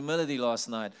about humility last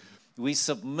night. We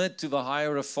submit to the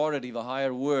higher authority, the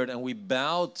higher word, and we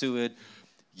bow to it.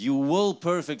 You will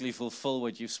perfectly fulfill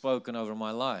what you've spoken over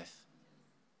my life.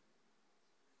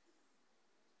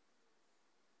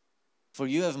 For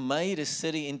you have made a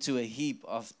city into a heap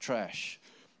of trash,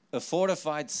 a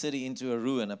fortified city into a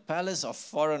ruin. A palace of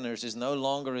foreigners is no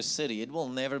longer a city. It will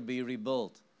never be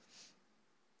rebuilt.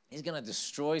 He's going to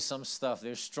destroy some stuff.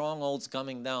 There's strongholds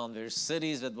coming down. There's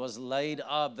cities that was laid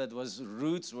up, that was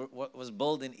roots, what was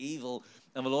built in evil.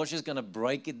 And the Lord's just going to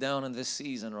break it down in this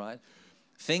season, right?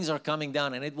 Things are coming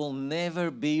down and it will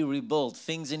never be rebuilt.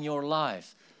 Things in your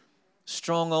life.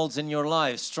 Strongholds in your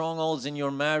life, strongholds in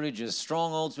your marriages,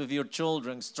 strongholds with your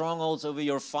children, strongholds over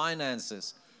your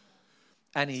finances.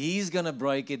 And he's going to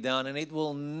break it down and it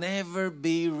will never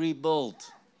be rebuilt.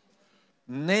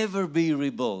 Never be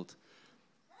rebuilt.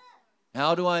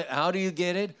 How do you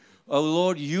get it? Oh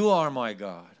Lord, you are my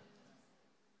God.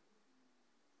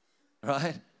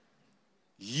 Right?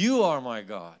 You are my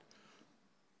God.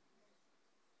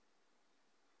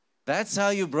 That's how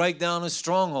you break down a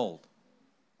stronghold.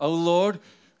 Oh Lord,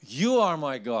 you are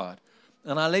my God.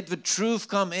 And I let the truth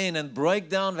come in and break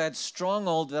down that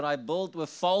stronghold that I built with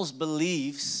false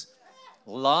beliefs,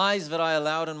 lies that I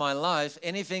allowed in my life,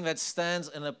 anything that stands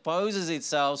and opposes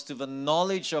itself to the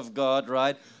knowledge of God,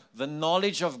 right? The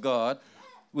knowledge of God,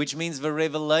 which means the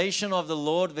revelation of the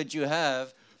Lord that you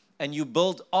have, and you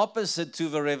build opposite to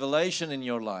the revelation in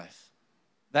your life.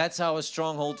 That's how a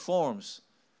stronghold forms.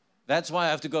 That's why I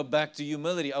have to go back to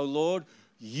humility. Oh Lord,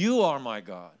 you are my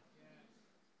God.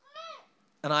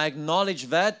 And I acknowledge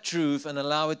that truth and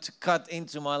allow it to cut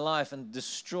into my life and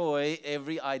destroy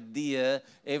every idea,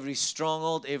 every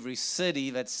stronghold, every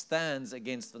city that stands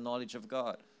against the knowledge of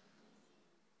God.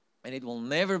 And it will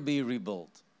never be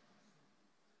rebuilt.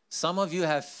 Some of you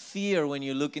have fear when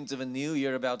you look into the new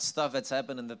year about stuff that's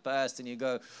happened in the past and you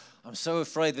go, I'm so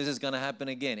afraid this is going to happen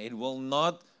again. It will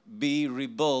not be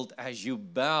rebuilt as you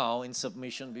bow in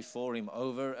submission before Him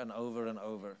over and over and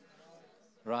over.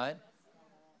 Right?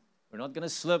 We're not going to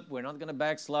slip. We're not going to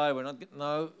backslide.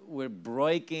 We're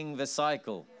breaking the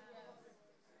cycle.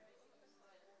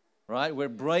 Right? We're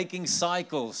breaking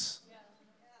cycles.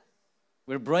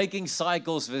 We're breaking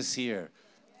cycles this year.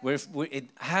 It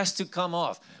has to come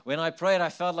off. When I prayed, I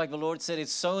felt like the Lord said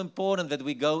it's so important that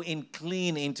we go in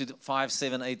clean into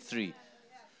 5783.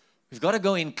 We've got to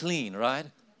go in clean, right?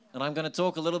 And I'm going to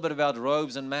talk a little bit about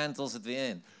robes and mantles at the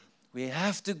end. We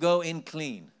have to go in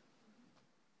clean.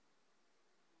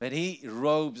 That He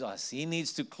robes us. He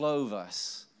needs to clothe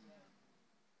us.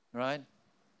 Right?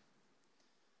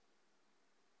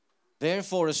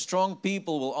 Therefore, a strong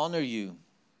people will honor you.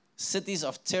 Cities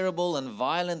of terrible and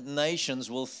violent nations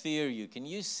will fear you. Can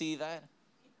you see that?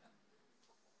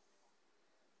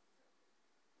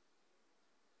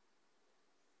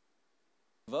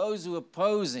 Those who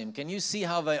oppose him, can you see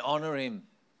how they honor him?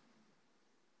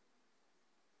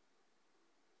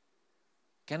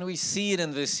 Can we see it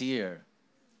in this year?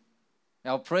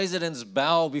 Our presidents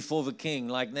bow before the king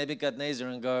like Nebuchadnezzar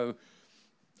and go,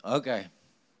 okay,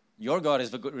 your God is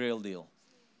the real deal.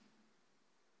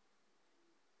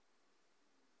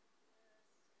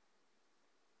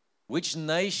 Which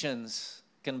nations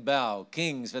can bow?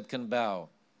 Kings that can bow.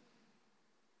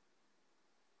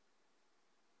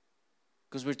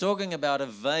 Because we're talking about a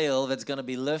veil that's going to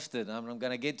be lifted. I'm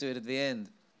going to get to it at the end.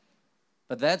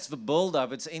 But that's the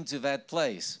build-up. It's into that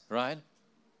place, right?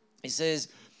 He says,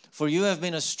 for you have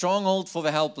been a stronghold for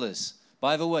the helpless.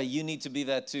 By the way, you need to be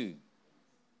that too.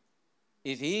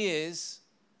 If he is,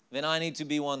 then I need to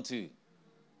be one too.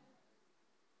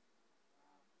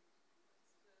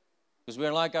 Because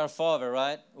we're like our Father,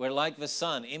 right? We're like the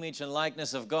Son, image and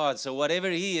likeness of God. So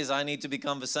whatever he is, I need to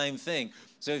become the same thing.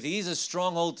 So if he's a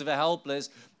stronghold to the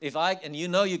helpless, and you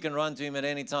know you can run to him at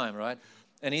any time, right?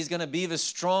 And he's going to be the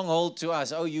stronghold to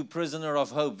us. Oh, you prisoner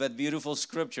of hope. That beautiful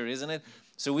scripture, isn't it?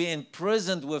 So we're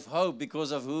imprisoned with hope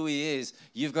because of who he is.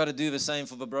 You've got to do the same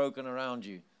for the broken around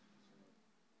you.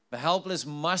 The helpless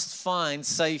must find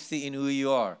safety in who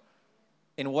you are,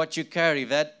 in what you carry,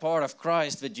 that part of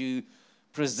Christ that you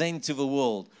present to the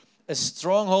world. A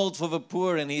stronghold for the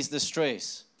poor in his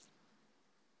distress.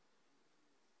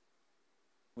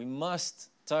 We must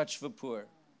touch the poor.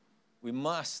 We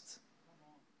must.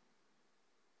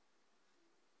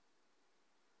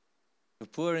 The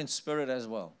poor in spirit as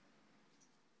well.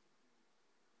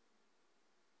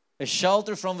 A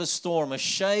shelter from the storm, a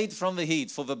shade from the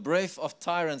heat, for the breath of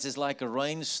tyrants is like a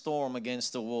rainstorm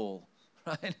against a wall,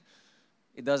 right?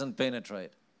 It doesn't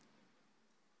penetrate.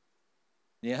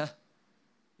 Yeah?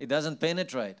 It doesn't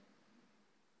penetrate.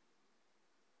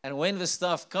 And when the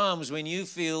stuff comes, when you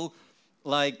feel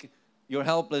like you're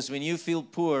helpless, when you feel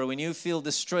poor, when you feel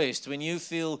distressed, when you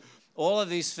feel all of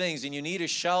these things and you need a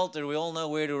shelter, we all know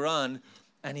where to run.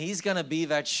 And he's going to be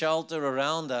that shelter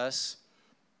around us,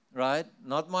 right?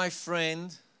 Not my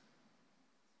friend.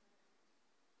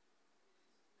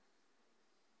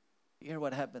 You hear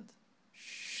what happened?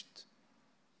 Shh.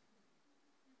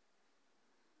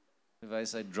 If I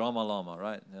say drama llama,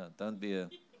 right? Yeah, don't be a...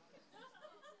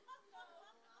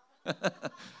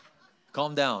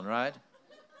 Calm down, right?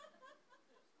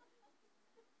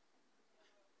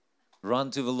 Run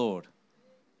to the Lord.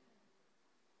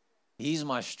 He's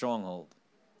my stronghold.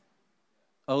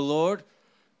 Oh Lord,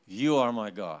 you are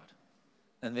my God.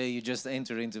 And there you just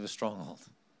enter into the stronghold.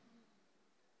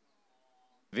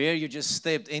 There you just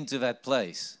stepped into that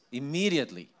place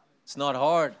immediately. It's not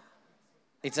hard.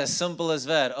 It's as simple as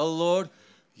that. Oh Lord,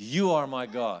 you are my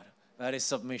God. That is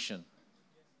submission.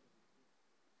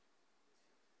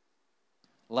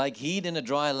 Like heat in a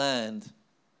dry land,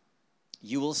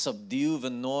 you will subdue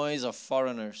the noise of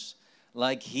foreigners.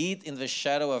 Like heat in the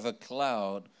shadow of a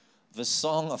cloud, the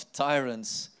song of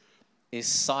tyrants is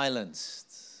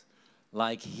silenced.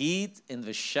 Like heat in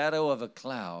the shadow of a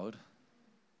cloud,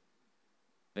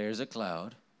 there's a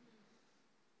cloud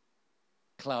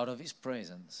of his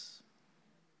presence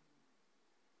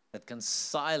that can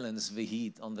silence the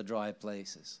heat on the dry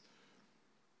places.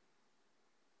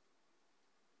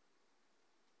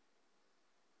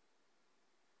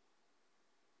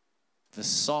 The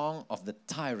song of the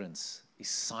tyrants is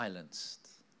silenced.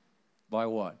 By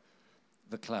what?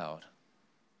 The cloud.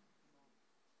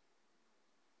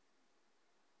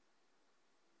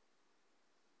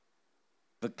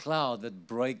 The cloud that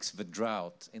breaks the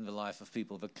drought in the life of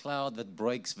people. The cloud that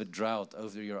breaks the drought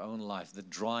over your own life. The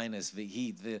dryness, the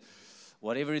heat,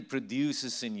 whatever it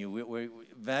produces in you.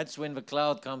 That's when the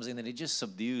cloud comes in and it just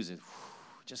subdues it.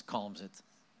 Just calms it.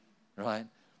 Right?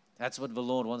 That's what the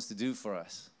Lord wants to do for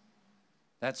us.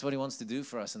 That's what he wants to do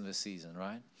for us in this season,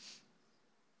 right?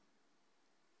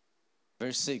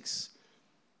 Verse 6.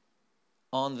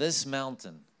 On this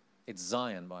mountain, it's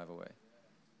Zion, by the way.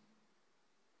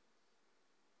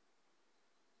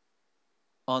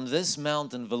 On this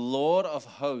mountain, the Lord of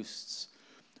hosts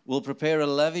will prepare a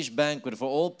lavish banquet for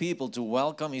all people to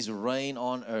welcome his reign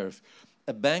on earth.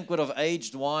 A banquet of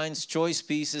aged wines, choice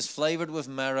pieces flavored with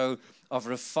marrow, of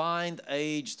refined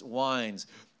aged wines.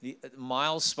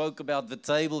 Miles spoke about the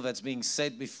table that's being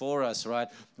set before us, right?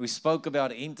 We spoke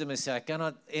about intimacy. I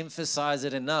cannot emphasize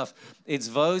it enough. It's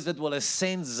those that will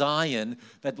ascend Zion,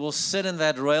 that will sit in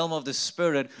that realm of the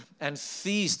Spirit and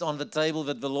feast on the table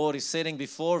that the Lord is setting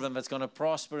before them, that's going to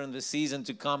prosper in the season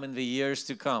to come, in the years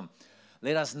to come.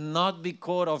 Let us not be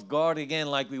caught off guard again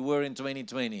like we were in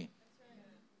 2020.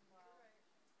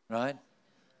 Right?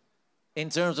 In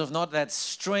terms of not that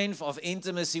strength of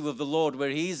intimacy with the Lord where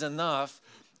He's enough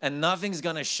and nothing's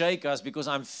going to shake us because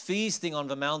I'm feasting on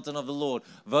the mountain of the Lord.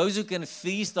 Those who can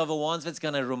feast are the ones that's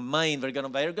going to remain. They're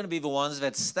going to be the ones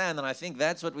that stand. And I think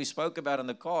that's what we spoke about in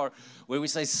the car, where we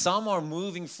say some are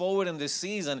moving forward in this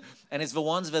season, and it's the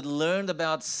ones that learned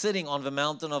about sitting on the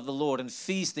mountain of the Lord and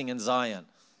feasting in Zion.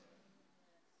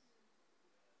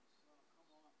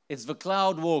 It's the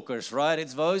cloud walkers, right?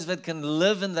 It's those that can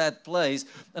live in that place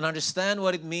and understand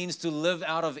what it means to live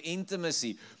out of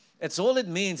intimacy. It's all it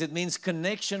means. It means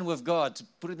connection with God, to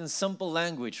put it in simple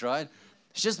language, right?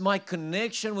 It's just my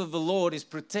connection with the Lord is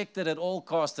protected at all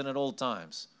costs and at all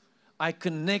times. I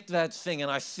connect that thing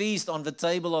and I feast on the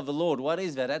table of the Lord. What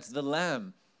is that? That's the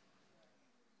Lamb.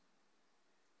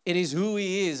 It is who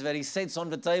He is that He sets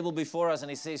on the table before us and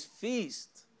He says,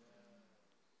 feast.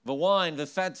 The wine, the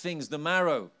fat things, the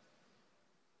marrow.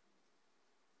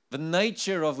 The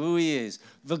nature of who He is,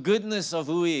 the goodness of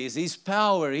who He is, His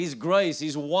power, His grace,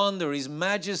 His wonder, His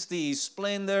majesty, His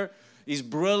splendor, His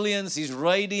brilliance, His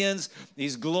radiance,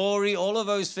 His glory, all of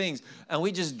those things. And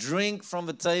we just drink from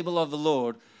the table of the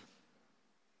Lord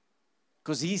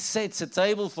because He sets a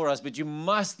table for us, but you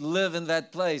must live in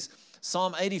that place.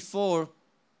 Psalm 84,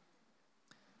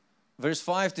 verse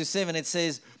 5 to 7, it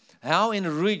says, how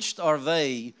enriched are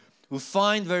they who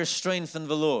find their strength in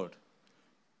the Lord.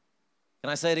 Can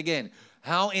I say it again?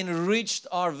 How enriched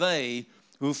are they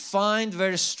who find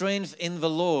their strength in the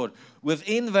Lord.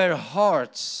 Within their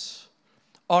hearts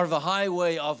are the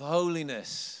highway of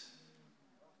holiness.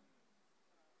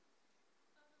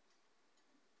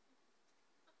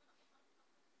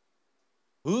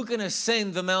 Who can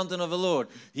ascend the mountain of the Lord?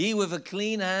 He with a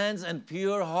clean hands and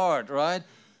pure heart, right?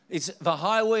 It's the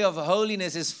highway of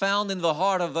holiness is found in the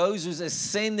heart of those who's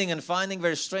ascending and finding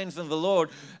their strength in the Lord.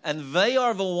 And they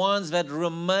are the ones that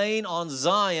remain on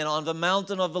Zion, on the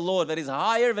mountain of the Lord, that is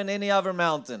higher than any other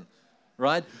mountain,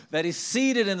 right? That is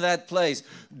seated in that place,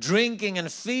 drinking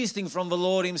and feasting from the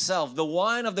Lord Himself. The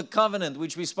wine of the covenant,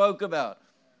 which we spoke about.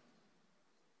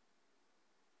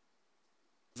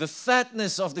 The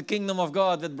fatness of the kingdom of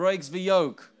God that breaks the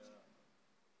yoke.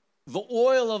 The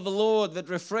oil of the Lord that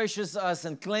refreshes us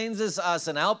and cleanses us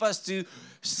and help us to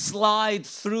slide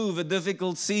through the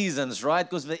difficult seasons, right?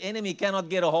 Because the enemy cannot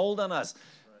get a hold on us.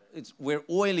 We're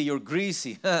oily or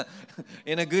greasy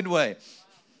in a good way.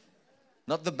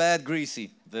 Not the bad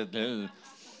greasy.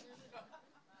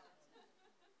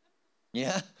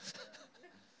 Yeah?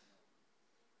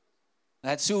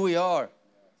 That's who we are.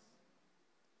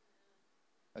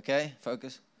 Okay,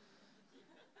 focus.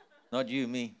 Not you,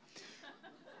 me.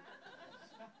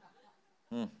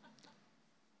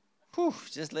 Whew,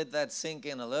 just let that sink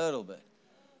in a little bit.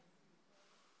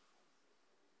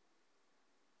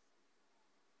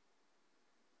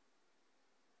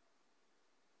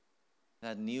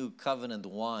 That new covenant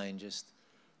wine, just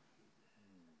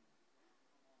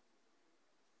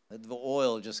let the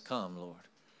oil just come, Lord.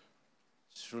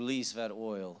 Just release that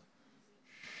oil.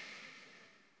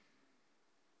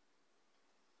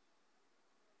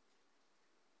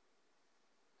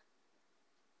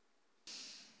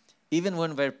 Even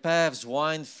when their paths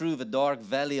wind through the dark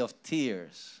valley of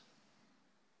tears.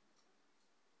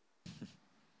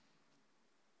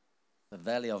 The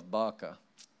valley of Baca.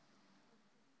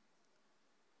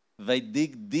 They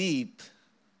dig deep.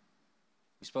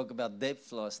 We spoke about depth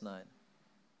last night.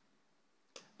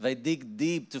 They dig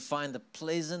deep to find a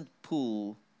pleasant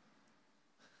pool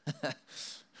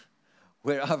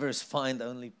where others find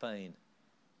only pain.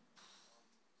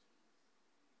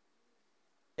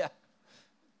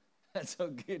 That's so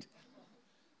good.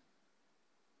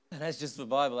 And that's just the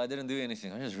Bible. I didn't do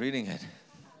anything. I'm just reading it.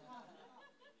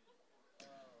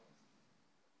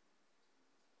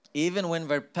 Even when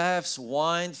their paths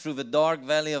wind through the dark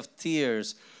valley of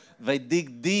tears, they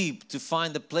dig deep to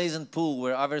find a pleasant pool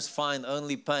where others find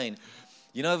only pain.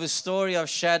 You know the story of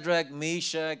Shadrach,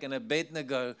 Meshach, and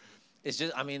Abednego. It's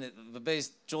just, the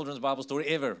best children's Bible story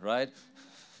ever, right?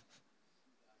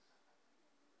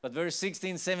 But verse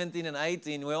 16, 17, and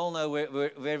 18, we all know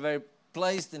where they're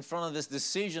placed in front of this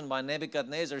decision by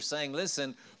Nebuchadnezzar saying,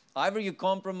 listen, either you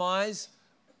compromise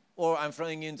or I'm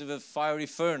throwing you into the fiery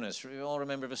furnace. You all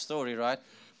remember the story, right?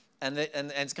 And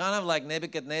it's kind of like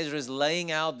Nebuchadnezzar is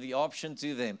laying out the option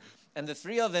to them. And the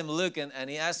three of them look and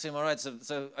he asks him, all right,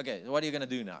 so okay, what are you going to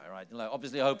do now, right? Like,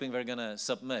 obviously hoping they're going to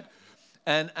submit.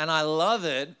 And I love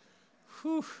it.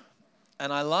 Whew.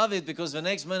 And I love it because the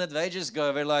next minute they just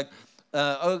go, they're like,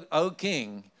 O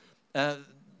king,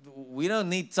 we don't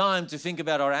need time to think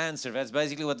about our answer. That's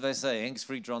basically what they say, Hank's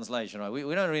free translation, right? We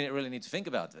don't really need to think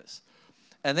about this.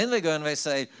 And then they go and they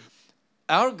say,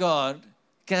 our God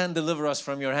can deliver us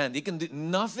from your hand. He can do,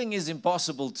 nothing is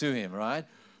impossible to him, right?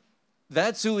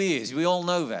 That's who he is. We all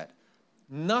know that.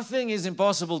 Nothing is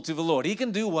impossible to the Lord. He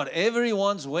can do whatever he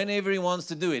wants, whenever he wants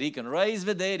to do it. He can raise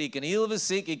the dead. He can heal the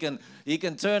sick. He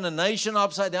can turn a nation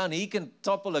upside down. He can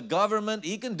topple a government.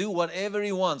 He can do whatever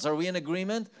he wants. Are we in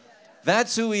agreement?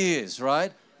 That's who he is,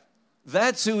 right?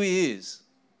 That's who he is.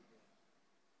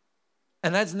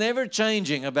 And that's never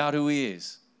changing about who he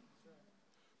is.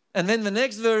 And then the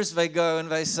next verse they go and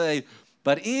they say,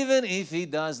 but even if he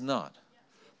does not,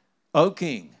 O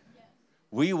King,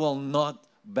 we will not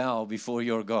bow before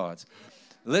your gods.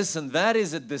 Listen, that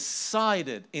is a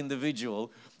decided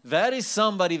individual. That is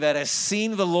somebody that has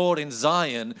seen the Lord in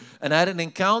Zion and had an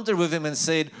encounter with him and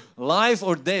said, life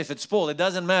or death, it's Paul, it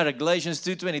doesn't matter. Galatians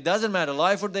 2:20, it doesn't matter.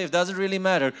 Life or death doesn't really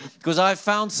matter because I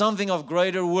found something of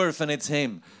greater worth and it's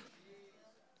him.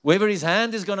 Whether his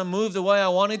hand is going to move the way I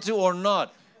want it to or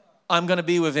not, I'm going to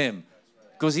be with him.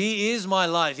 Because he is my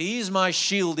life. He is my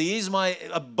shield. He is my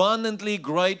abundantly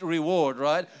great reward,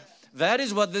 right? That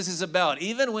is what this is about.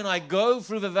 Even when I go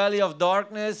through the valley of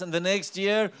darkness and the next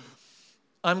year,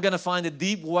 I'm going to find a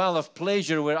deep well of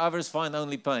pleasure where others find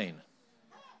only pain.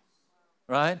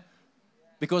 Right?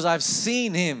 Because I've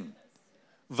seen him.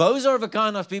 Those are the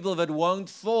kind of people that won't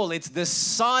fall. It's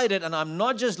decided, and I'm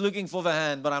not just looking for the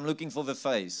hand, but I'm looking for the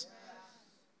face.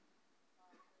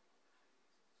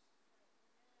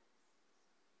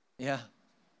 Yeah.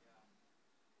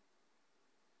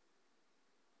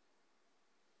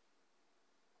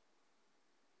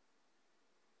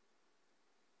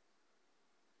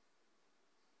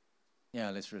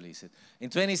 Yeah, let's release it. In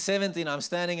 2017, I'm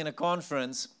standing in a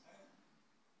conference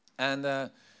and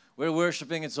we're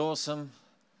worshiping. It's awesome,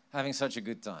 having such a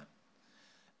good time.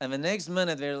 And the next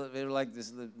minute, they're like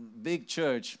this big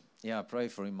church. Yeah, pray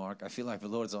for him, Mark. I feel like the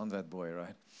Lord's on that boy,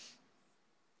 right?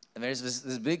 And there's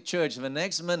this big church. And the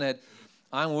next minute,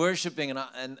 I'm worshiping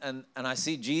and I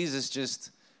see Jesus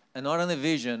just, and not in a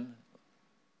vision.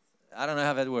 I don't know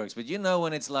how that works, but you know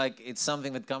when it's like it's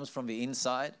something that comes from the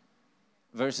inside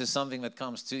versus something that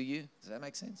comes to you. Does that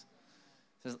make sense?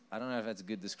 I don't know if that's a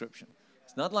good description.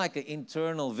 It's not like an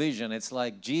internal vision. It's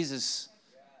like Jesus,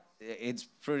 it's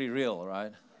pretty real,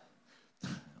 right?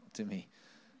 To me.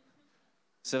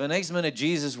 So the next minute,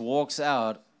 Jesus walks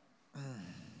out.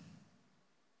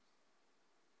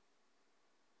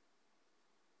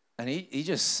 And he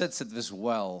just sits at this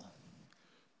well.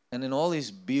 And in all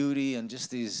his beauty and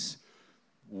just his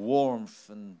warmth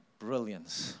and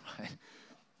brilliance, right?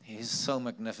 He's so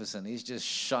magnificent. He's just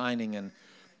shining and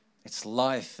it's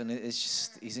life and it's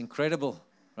just, he's incredible,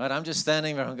 right? I'm just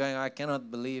standing there and going, I cannot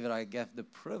believe it. I get the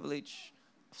privilege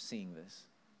of seeing this.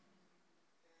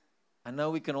 I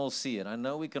know we can all see it. I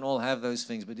know we can all have those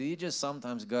things, but do you just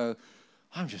sometimes go,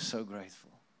 I'm just so grateful.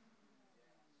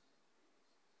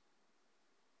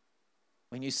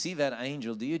 When you see that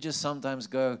angel, do you just sometimes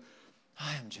go,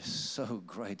 I am just so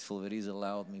grateful that he's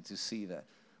allowed me to see that.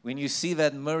 When you see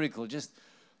that miracle, just,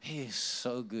 he is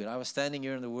so good. I was standing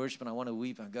here in the worship and I want to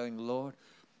weep. I'm going, Lord,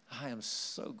 I am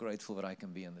so grateful that I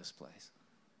can be in this place.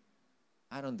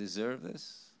 I don't deserve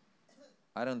this.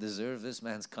 I don't deserve this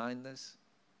man's kindness.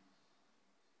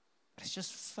 It's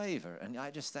just favor. And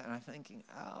I just stand, I'm thinking,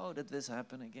 how did this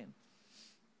happen again?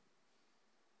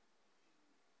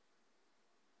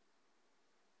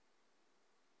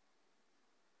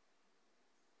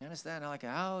 You understand? Like,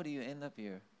 how do you end up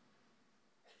here?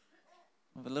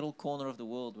 The little corner of the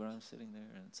world where I'm sitting there,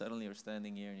 and suddenly you're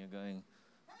standing here and you're going,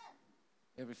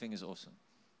 everything is awesome.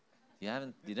 You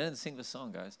didn't sing the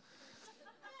song, guys.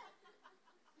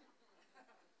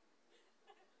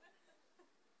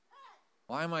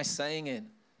 Why am I saying it?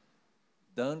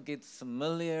 Don't get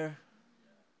familiar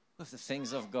with the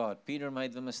things of God. Peter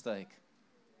made the mistake.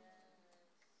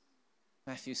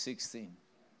 Matthew 16.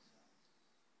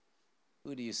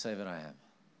 Who do you say that I am?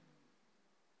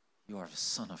 You are the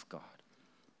Son of God.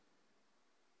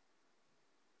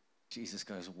 Jesus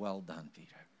goes, well done,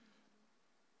 Peter.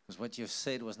 Because what you've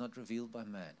said was not revealed by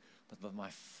man, but by my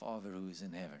Father who is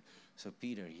in heaven. So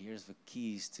Peter, here's the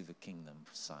keys to the kingdom,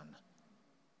 son.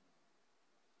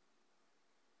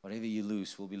 Whatever you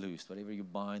loose will be loosed. Whatever you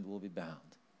bind will be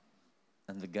bound.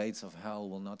 And the gates of hell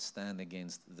will not stand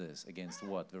against this. Against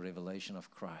what? The revelation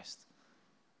of Christ.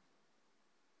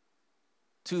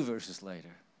 2 verses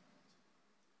later.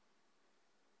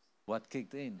 What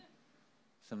kicked in?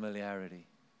 Familiarity.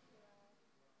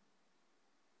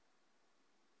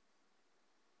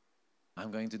 I'm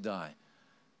going to die.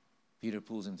 Peter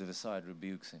pulls him to the side,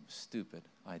 rebukes him. Stupid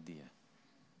idea.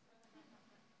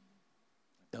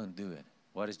 Don't do it.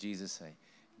 What does Jesus say?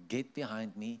 Get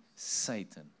behind me,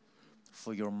 Satan.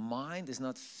 For your mind is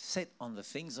not set on the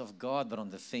things of God, but on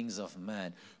the things of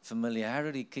man.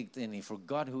 Familiarity kicked in. He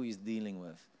forgot who he's dealing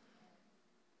with.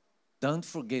 Don't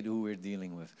forget who we're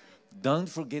dealing with. Don't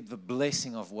forget the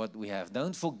blessing of what we have.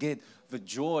 Don't forget the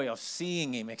joy of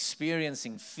seeing Him,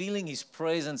 experiencing, feeling His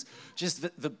presence. Just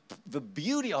the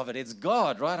beauty of it. It's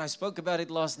God, right? I spoke about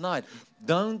it last night.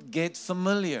 Don't get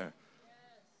familiar.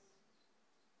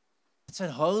 It's a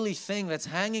holy thing that's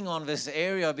hanging on this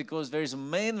area because there's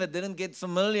men that didn't get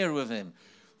familiar with Him.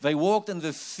 They walked in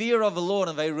the fear of the Lord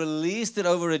and they released it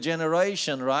over a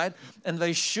generation, right? And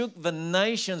they shook the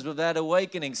nations with that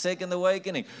awakening, second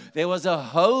awakening. There was a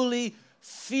holy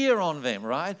fear on them,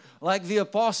 right? Like the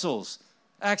apostles,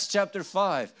 Acts chapter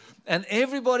 5. And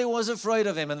everybody was afraid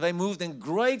of them and they moved in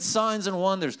great signs and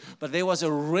wonders. But there was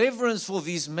a reverence for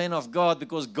these men of God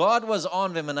because God was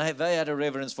on them and they had a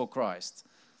reverence for Christ.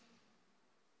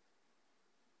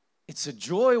 It's a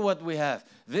joy what we have.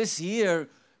 This year,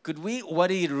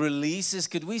 what He releases,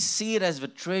 could we see it as the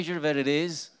treasure that it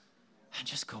is? And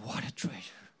just go, what a treasure.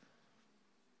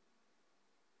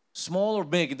 Small or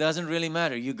big, it doesn't really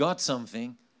matter. You got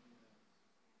something.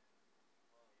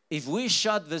 If we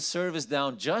shut the service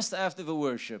down just after the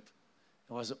worship,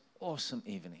 it was an awesome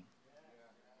evening.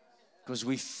 Because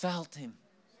we felt Him.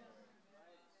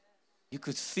 You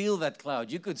could feel that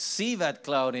cloud. You could see that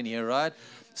cloud in here, right?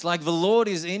 It's like the Lord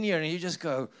is in here and you just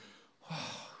go,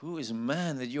 oh, who is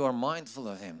man that you are mindful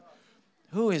of Him?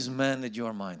 Who is man that you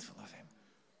are mindful of Him?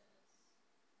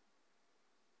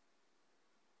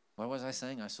 What was I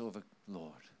saying? I saw the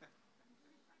Lord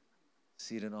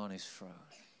seated on His throne.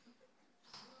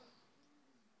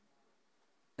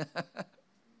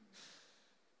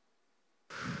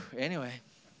 Anyway,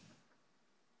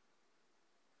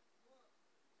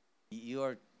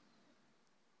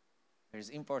 there's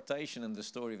impartation in the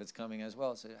story that's coming as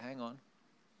well, so hang on.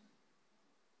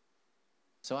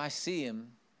 So I see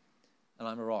Him and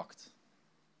I'm rocked.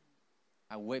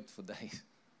 I wept for days.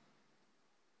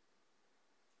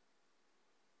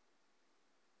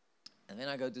 And then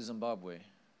I go to Zimbabwe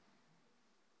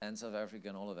and South Africa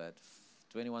and all of that.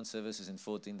 21 services in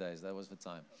 14 days. That was the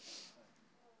time.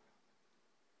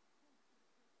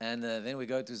 And then we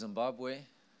go to Zimbabwe.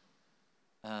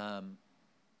 And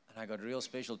I got real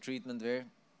special treatment there.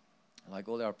 Like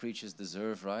all our preachers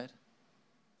deserve, right?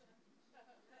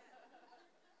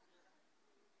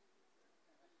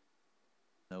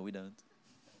 No, we don't.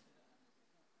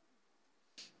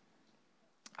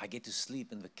 I get to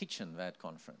sleep in the kitchen that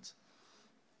conference.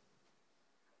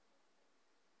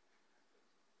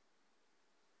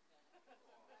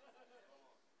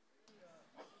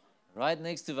 Right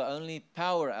next to the only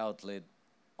power outlet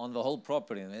on the whole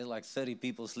property, and there's like 30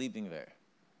 people sleeping there.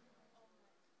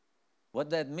 What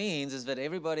that means is that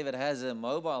everybody that has a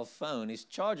mobile phone is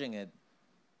charging it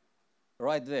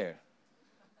right there.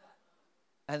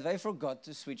 And they forgot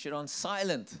to switch it on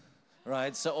silent,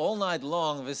 right? So all night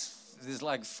long, there's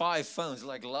like 5 phones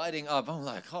like lighting up. I'm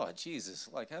like, oh, Jesus,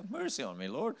 like have mercy on me,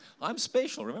 Lord. I'm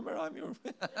special. Remember, I'm your...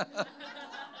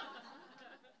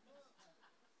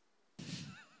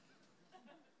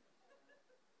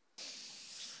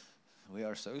 We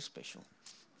are so special.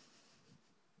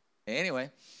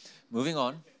 Anyway, moving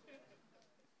on.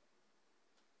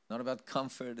 Not about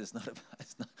comfort. It's not.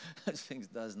 Those things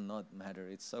does not matter.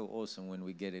 It's so awesome when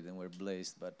we get it and we're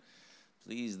blessed. But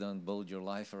please don't build your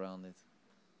life around it.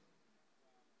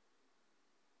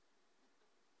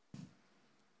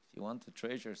 If you want the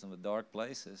treasures in the dark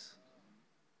places,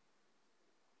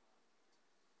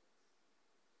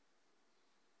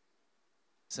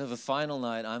 so the final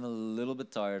night, I'm a little bit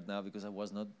tired now because I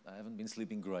haven't been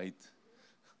sleeping great.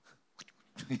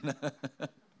 You know?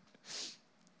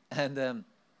 And I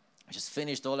just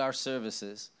finished all our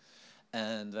services,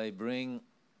 and I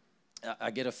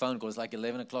get a phone call. It's like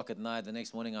 11 o'clock at night. The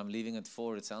next morning, I'm leaving at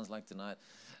 4. It sounds like tonight.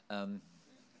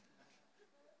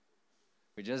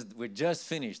 We're just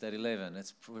finished at 11.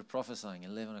 We're prophesying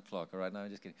 11 o'clock. All right, now I'm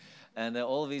just kidding. And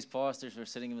all these pastors are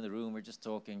sitting in the room. We're just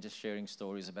talking, just sharing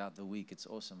stories about the week. It's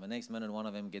awesome. The next minute, one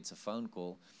of them gets a phone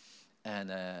call,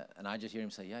 and I just hear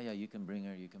him say, yeah, you can bring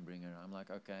her, you can bring her. I'm like,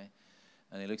 okay.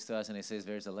 And he looks to us and he says,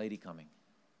 there's a lady coming,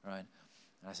 right?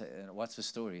 And I say, what's the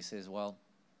story? He says, well,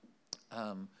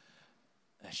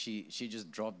 she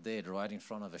just dropped dead right in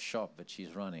front of a shop that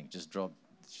she's running. She's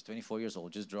 24 years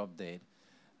old, just dropped dead.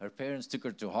 Her parents took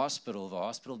her to hospital. The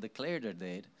hospital declared her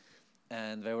dead.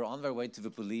 And they were on their way to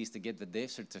the police to get the death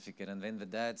certificate. And then the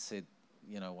dad said,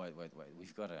 wait,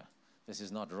 we've got this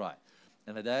is not right.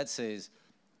 And the dad says,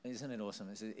 isn't it awesome?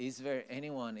 He says, is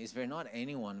there not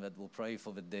anyone that will pray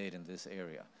for the dead in this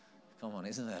area? Come on,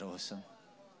 isn't that awesome?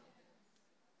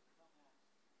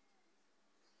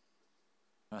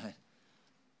 Right?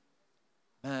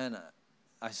 Man,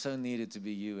 I so needed to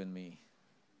be you and me.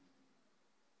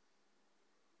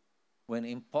 When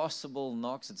impossible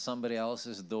knocks at somebody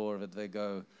else's door, that they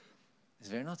go, is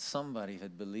there not somebody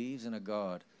that believes in a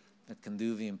God that can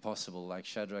do the impossible, like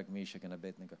Shadrach, Meshach, and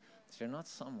Abednego? Is there not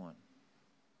someone?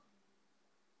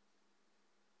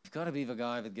 You've got to be the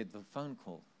guy that gets the phone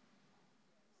call.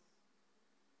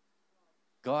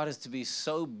 God is to be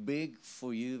so big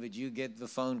for you that you get the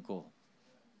phone call.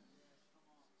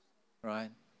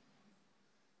 Right?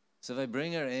 So they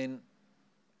bring her in,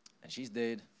 and she's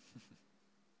dead.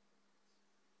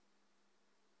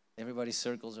 Everybody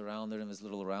circles around her in this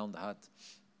little round hut,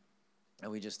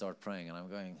 and we just start praying. And I'm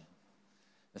going,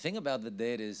 the thing about the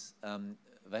dead is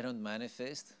they don't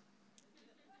manifest.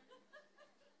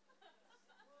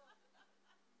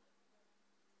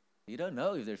 You don't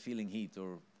know if they're feeling heat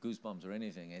or goosebumps or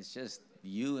anything. It's just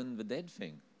you and the dead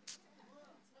thing.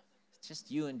 It's just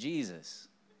you and Jesus.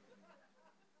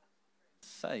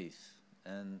 Faith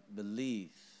and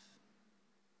belief.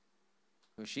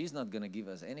 Because she's not going to give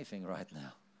us anything right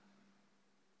now.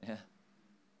 Yeah.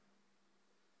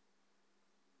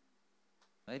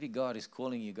 Maybe God is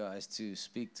calling you guys to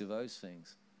speak to those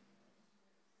things.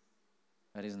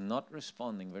 That is not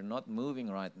responding. We're not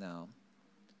moving right now.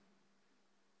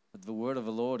 But the word of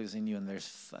the Lord is in you, and there's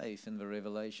faith in the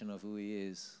revelation of who He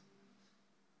is.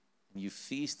 And you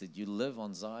feasted. You live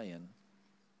on Zion.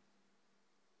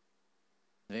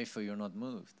 Therefore, you're not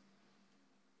moved.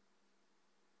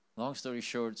 Long story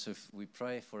short, so if we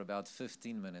pray for about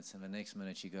 15 minutes, and the next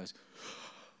minute she goes,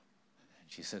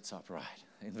 and she sits upright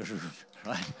in the room,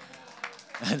 right?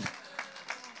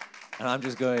 And I'm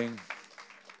just going,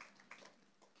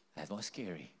 that was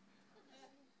scary.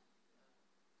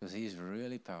 Because He's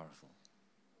really powerful.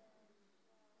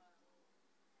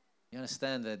 You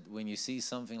understand that when you see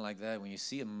something like that, when you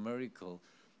see a miracle,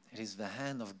 it is the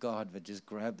hand of God that just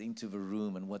grabbed into the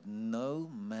room, and what no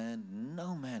man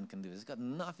can do. It's got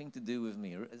nothing to do with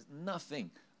me. It's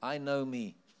nothing. I know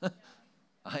me.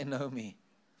 I know me.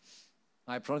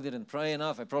 I probably didn't pray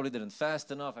enough. I probably didn't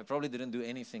fast enough. I probably didn't do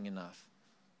anything enough.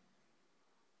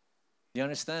 You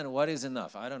understand? What is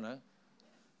enough? I don't know.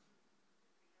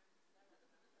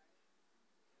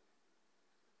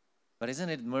 But isn't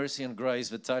it mercy and grace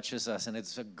that touches us? And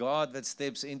it's a God that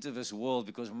steps into this world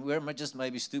because we're just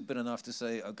maybe stupid enough to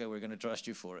say, okay, we're going to trust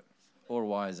you for it. Or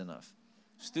wise enough.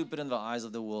 Stupid in the eyes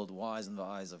of the world, wise in the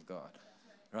eyes of God.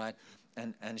 Right?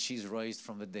 And she's raised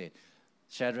from the dead.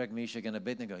 Shadrach, Meshach, and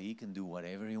Abednego, He can do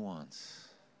whatever He wants.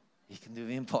 He can do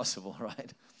the impossible,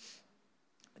 right?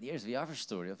 But here's the other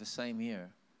story of the same year.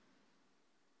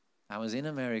 I was in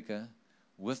America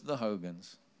with the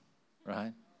Hogans,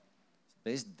 right?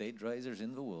 Best date raisers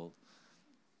in the world,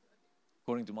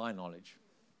 according to my knowledge.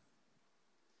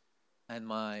 And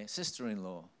my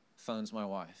sister-in-law phones my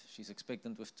wife. She's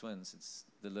expectant with twins. It's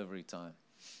delivery time.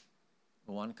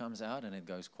 The one comes out and it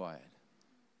goes quiet.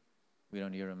 We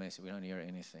don't hear a message. We don't hear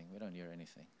anything. We don't hear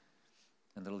anything.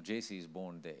 And little Jessie is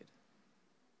born dead.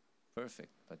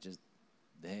 Perfect, but just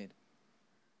dead.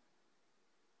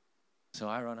 So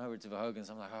I run over to the Hogans.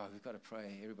 I'm like, oh, we've got to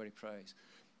pray. Everybody prays.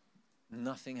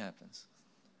 Nothing happens,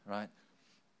 right?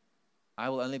 I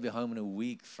will only be home in a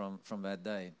week from that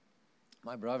day.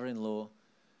 My brother-in-law,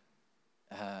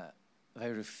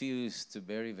 they refused to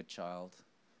bury the child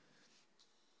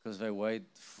because they wait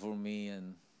for me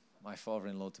and my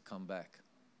father-in-law to come back.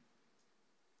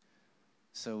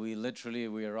 So we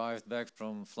arrived back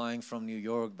flying from New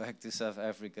York back to South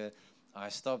Africa. I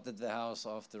stopped at the house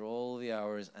after all the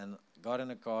hours and got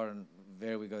in a car, and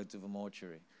there we go to the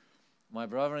mortuary. My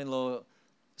brother-in-law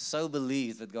so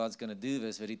believed that God's going to do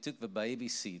this that he took the baby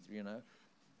seat,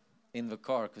 in the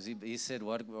car, because he said,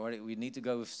 what we need to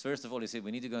go, first of all, he said,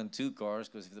 we need to go in 2 cars,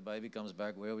 because if the baby comes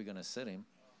back, where are we going to sit him?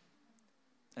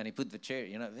 And he put the chair,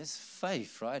 this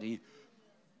faith, right? He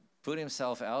put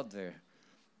himself out there.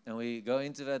 And we go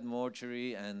into that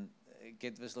mortuary and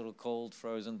get this little cold,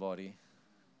 frozen body.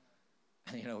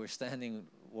 And, we're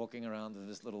walking around with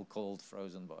this little cold,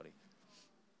 frozen body.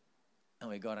 And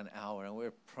we got an hour, and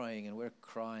we're praying, and we're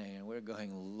crying, and we're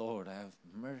going, Lord, have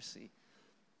mercy.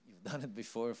 You've done it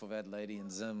before for that lady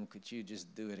in Zim. Could you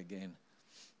just do it again?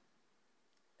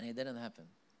 And it didn't happen.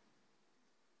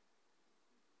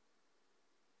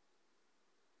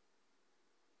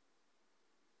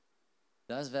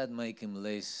 Does that make him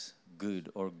less good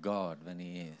or God than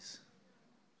he is?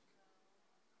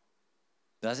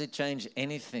 Does it change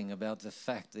anything about the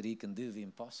fact that He can do the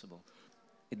impossible?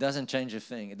 It doesn't change a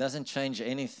thing. It doesn't change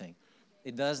anything.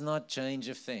 It does not change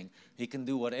a thing. He can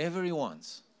do whatever He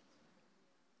wants.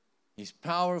 He's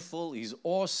powerful. He's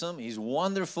awesome. He's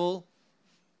wonderful.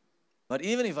 But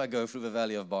even if I go through the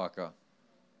valley of Baca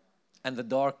and the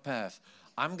dark path,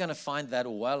 I'm going to find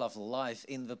that well of life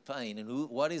in the pain. And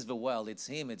what is the well? It's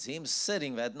Him. It's Him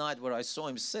sitting that night where I saw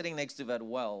Him sitting next to that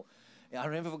well. I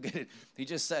never forget it. He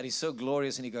just said, He's so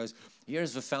glorious. And He goes,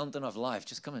 here's the fountain of life.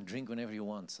 Just come and drink whenever you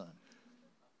want, son.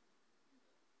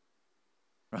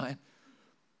 Right?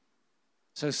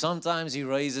 So sometimes He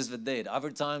raises the dead.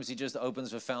 Other times He just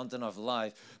opens the fountain of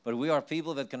life. But we are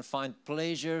people that can find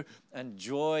pleasure and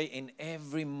joy in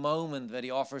every moment that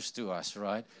He offers to us,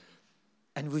 right?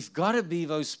 And we've got to be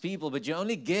those people, but you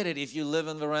only get it if you live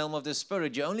in the realm of the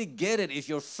Spirit. You only get it if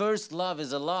your first love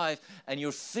is alive and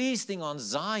you're feasting on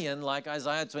Zion, like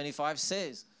Isaiah 25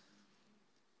 says.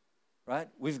 Right?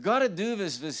 We've got to do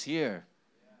this year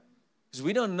because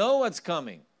we don't know what's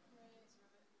coming.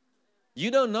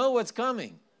 You don't know what's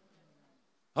coming.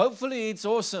 Hopefully it's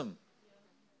awesome.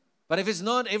 But if it's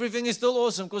not, everything is still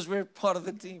awesome because we're part of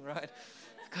the team, right?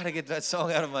 I've got to get that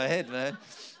song out of my head, man.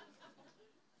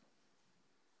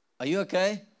 Are you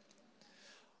okay?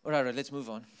 All right, let's move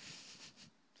on.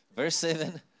 Verse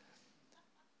 7.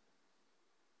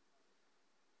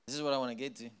 This is what I want to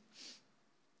get to.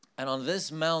 And on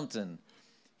this mountain,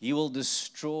 He will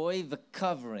destroy the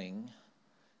covering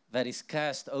that is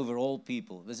cast over all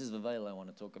people. This is the veil I want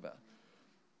to talk about.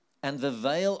 And the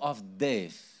veil of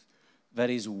death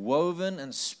that is woven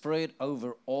and spread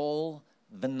over all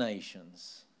the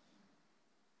nations.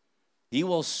 He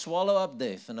will swallow up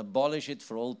death and abolish it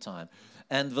for all time.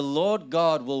 And the Lord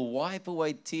God will wipe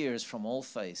away tears from all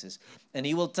faces. And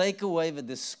He will take away the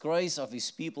disgrace of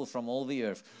His people from all the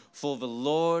earth. For the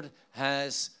Lord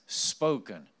has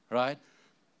spoken. Right?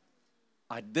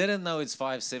 I didn't know it's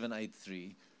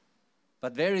 5783.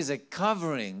 But there is a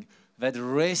covering that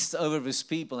rests over His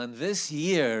people. And this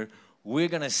year, we're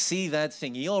going to see that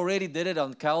thing. He already did it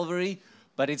on Calvary.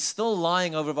 But it's still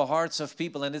lying over the hearts of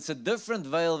people. And it's a different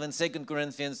veil than 2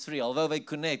 Corinthians 3, although they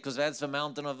connect, because that's the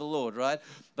mountain of the Lord, right?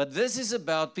 But this is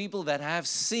about people that have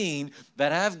seen,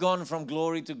 that have gone from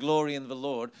glory to glory in the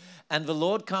Lord. And the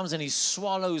Lord comes and He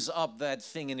swallows up that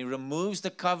thing, and He removes the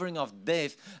covering of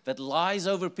death that lies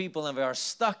over people, and they are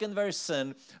stuck in their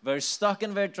sin, they're stuck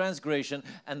in their transgression,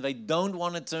 and they don't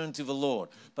want to turn to the Lord.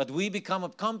 But we become a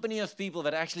company of people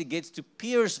that actually gets to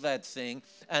pierce that thing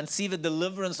and see the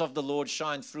deliverance of the Lord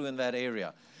shine through in that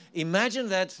area. Imagine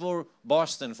that for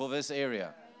Boston, for this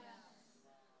area.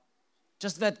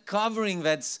 Just that covering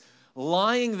that's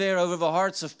lying there over the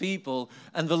hearts of people,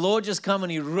 and the Lord just come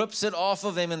and He rips it off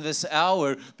of them in this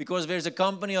hour, because there's a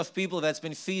company of people that's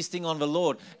been feasting on the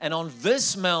Lord, and on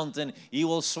this mountain He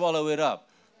will swallow it up.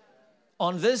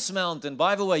 On this mountain,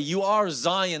 by the way, you are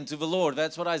Zion to the Lord.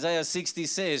 That's what Isaiah 60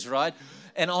 says, right?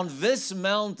 And on this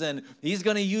mountain, He's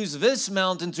going to use this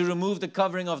mountain to remove the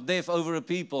covering of death over a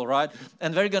people, right?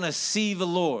 And they're going to see the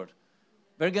Lord.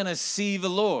 They're going to see the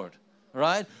Lord,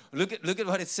 right? Look at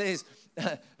what it says.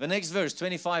 The next verse,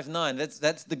 25:9.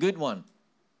 That's the good one,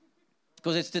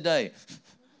 because it's today.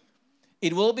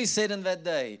 It will be said in that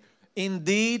day,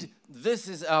 indeed, this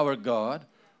is our God,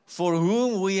 for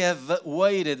whom we have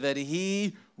waited that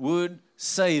He would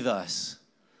save us.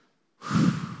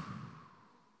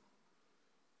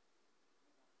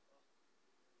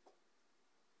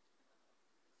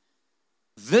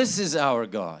 This is our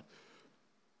God.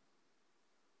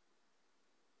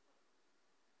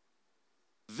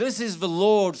 This is the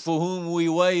Lord for whom we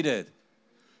waited.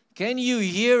 Can you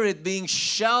hear it being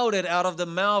shouted out of the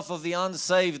mouth of the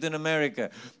unsaved in America?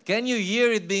 Can you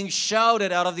hear it being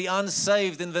shouted out of the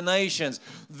unsaved in the nations?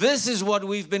 This is what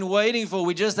we've been waiting for.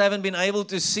 We just haven't been able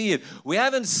to see it. We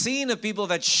haven't seen a people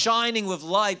that's shining with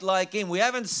light like Him. We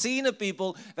haven't seen a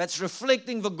people that's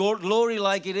reflecting the glory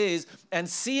like it is and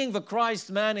seeing the Christ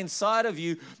man inside of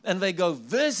you, and they go,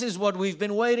 this is what we've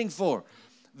been waiting for.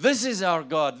 This is our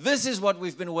God. This is what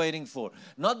we've been waiting for.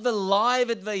 Not the lie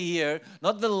that they hear,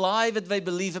 not the lie that they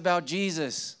believe about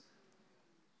Jesus,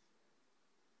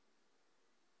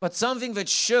 but something that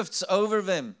shifts over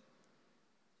them.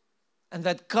 And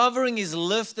that covering is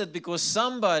lifted because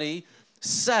somebody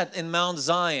sat in Mount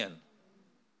Zion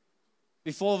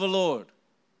before the Lord.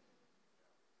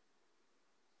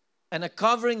 And a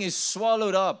covering is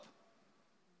swallowed up.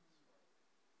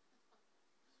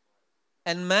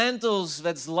 And mantles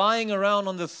that's lying around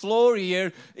on the floor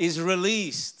here is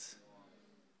released.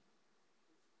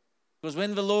 Because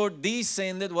when the Lord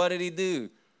descended, what did He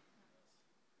do?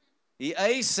 He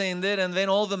ascended, and then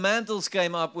all the mantles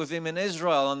came up with him in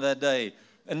Israel on that day,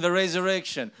 in the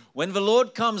resurrection. When the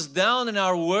Lord comes down in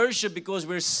our worship, because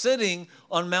we're sitting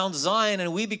on Mount Zion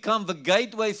and we become the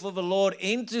gateway for the Lord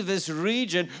into this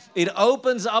region, it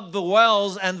opens up the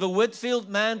wells, and the Whitfield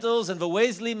mantles and the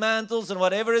Wesley mantles and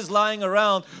whatever is lying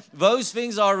around, those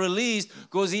things are released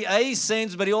because He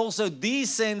ascends, but He also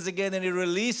descends again, and He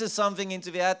releases something into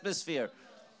the atmosphere.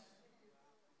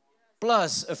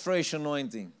 Plus a fresh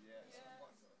anointing.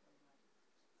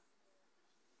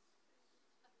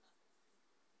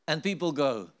 And people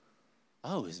go,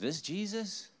 oh, is this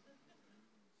Jesus?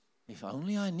 If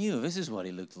only I knew this is what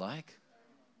He looked like.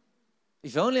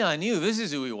 If only I knew this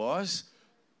is who He was.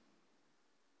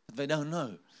 But they don't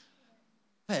know.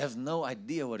 They have no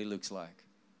idea what He looks like.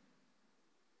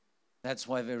 That's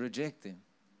why they reject Him.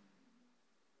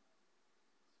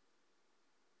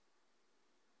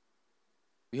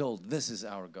 Behold, this is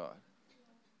our God.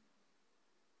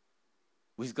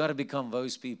 We've got to become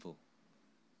those people.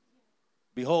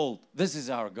 Behold, this is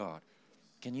our God.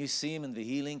 Can you see Him in the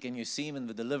healing? Can you see Him in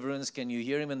the deliverance? Can you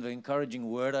hear Him in the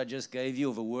encouraging word I just gave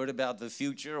you, or the word about the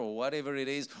future, or whatever it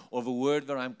is, or the word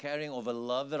that I'm carrying, or the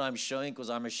love that I'm showing because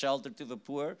I'm a shelter to the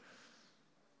poor?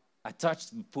 I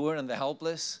touch the poor and the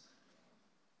helpless.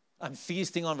 I'm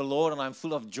feasting on the Lord, and I'm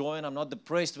full of joy, and I'm not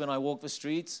depressed when I walk the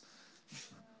streets.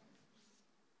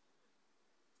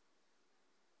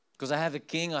 Because I have a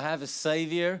King, I have a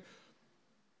Savior.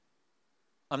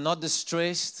 I'm not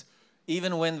distressed.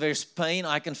 Even when there's pain,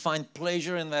 I can find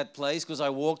pleasure in that place because I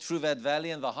walked through that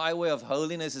valley, and the highway of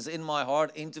holiness is in my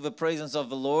heart into the presence of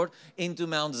the Lord, into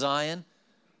Mount Zion.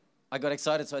 I got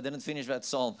excited, so I didn't finish that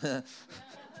psalm. So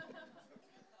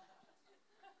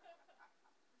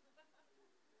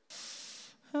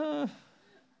I'm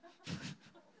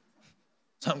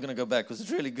going to go back because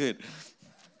it's really good.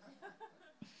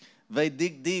 They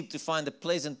dig deep to find a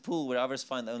pleasant pool where others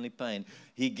find only pain.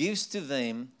 He gives to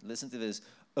them, listen to this,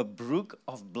 a brook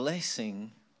of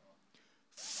blessing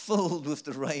filled with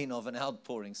the rain of an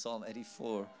outpouring. Psalm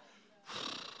 84.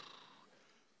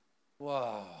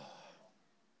 Wow.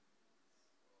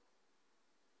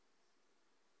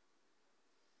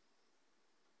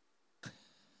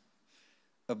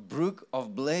 A brook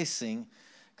of blessing.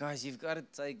 Guys, you've got to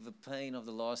take the pain of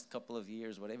the last couple of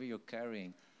years, whatever you're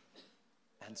carrying,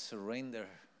 and surrender.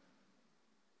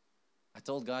 I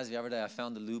told guys the other day I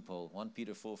found a loophole, 1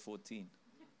 Peter 4:14.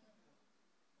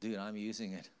 Dude, I'm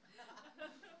using it.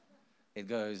 It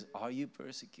goes, are you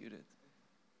persecuted?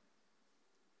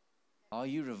 Are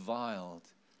you reviled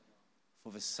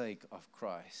for the sake of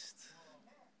Christ?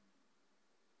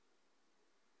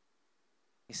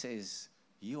 He says,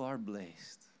 you are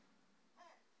blessed.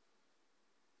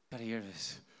 You gotta hear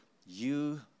this.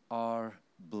 You are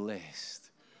blessed.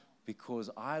 Because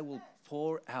I will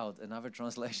pour out, another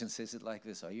translation says it like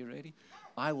this. Are you ready?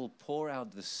 I will pour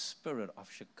out the spirit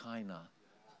of Shekinah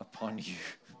upon you.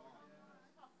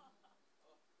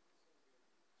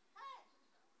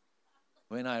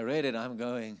 When I read it, I'm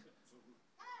going,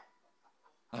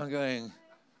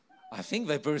 I think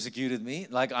they persecuted me.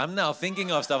 Like, I'm now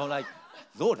thinking of stuff. I'm like,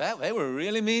 Lord, they were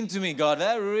really mean to me, God.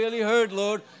 That really hurt,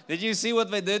 Lord. Did you see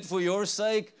what they did for your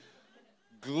sake?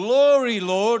 Glory,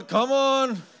 Lord. Come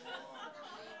on.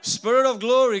 Spirit of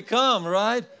glory, come,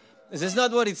 right? Is this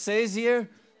not what it says here?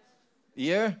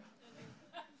 Here?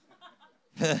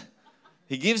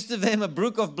 He gives to them a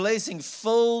brook of blessing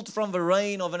filled from the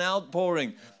rain of an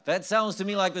outpouring. That sounds to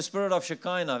me like the spirit of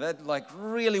Shekinah. That like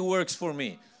really works for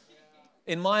me.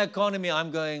 In my economy, I'm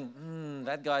going,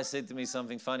 that guy said to me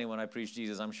something funny when I preached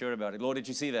Jesus. I'm sure about it. Lord, did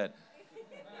you see that?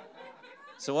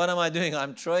 So what am I doing?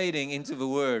 I'm trading into the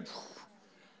Word.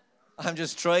 I'm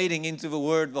just trading into the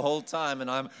Word the whole time,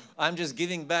 and I'm just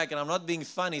giving back, and I'm not being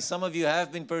funny. Some of you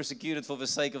have been persecuted for the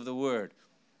sake of the Word.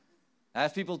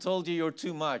 Have people told you you're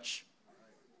too much?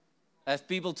 Have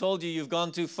people told you you've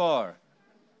gone too far?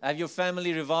 Have your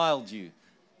family reviled you?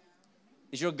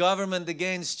 Is your government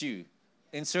against you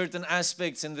in certain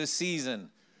aspects in this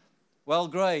season? Well,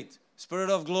 great.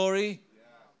 Spirit of glory,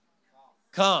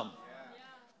 come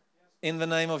in the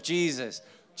name of Jesus.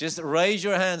 Just raise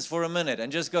your hands for a minute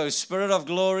and just go, Spirit of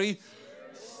glory,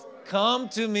 come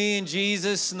to me in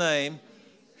Jesus' name.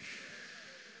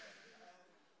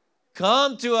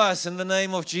 Come to us in the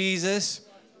name of Jesus.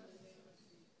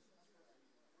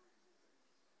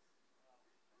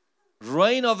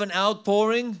 Rain of an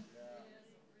outpouring.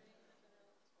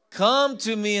 Come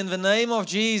to me in the name of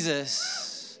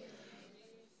Jesus.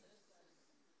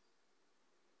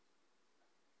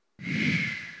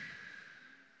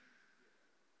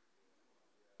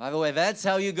 By the way, that's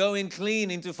how you go in clean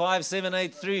into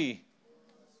 5783.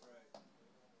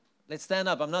 Let's stand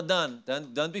up. I'm not done.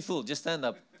 Don't be fooled. Just stand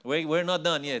up. We're not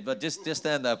done yet, but just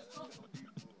stand up.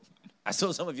 I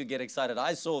saw some of you get excited.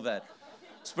 I saw that.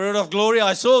 Spirit of glory,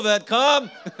 I saw that.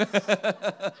 Come.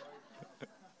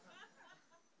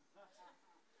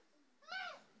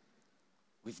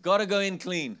 We've got to go in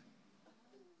clean.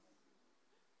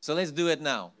 So let's do it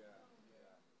now.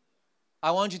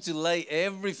 I want you to lay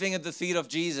everything at the feet of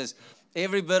Jesus.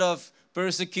 Every bit of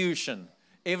persecution,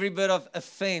 every bit of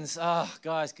offense.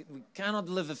 Guys, we cannot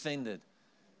live offended.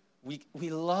 We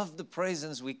love the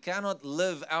presence. We cannot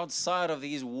live outside of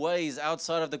these ways,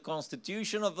 outside of the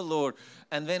constitution of the Lord,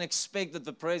 and then expect that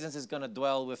the presence is going to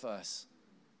dwell with us.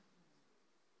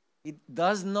 It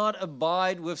does not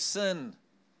abide with sin.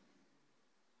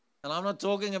 And I'm not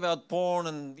talking about porn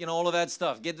and all of that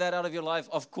stuff. Get that out of your life,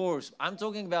 of course. I'm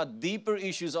talking about deeper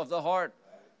issues of the heart.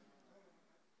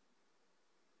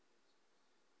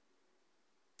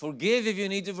 Forgive if you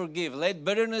need to forgive. Let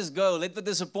bitterness go. Let the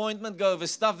disappointment go. The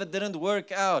stuff that didn't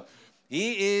work out.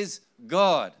 He is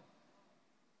God.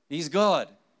 He's God.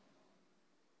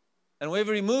 And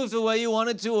whether He moved the way you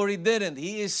wanted to or He didn't,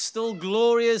 He is still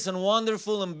glorious and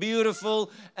wonderful and beautiful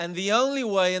and the only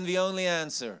way and the only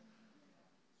answer.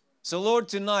 So Lord,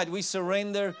 tonight we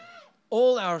surrender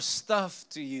all our stuff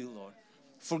to You, Lord.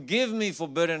 Forgive me for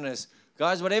bitterness.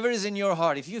 Guys, whatever is in your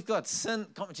heart, if you've got sin,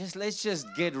 let's just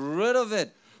get rid of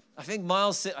it. I think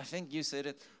Miles said, I think you said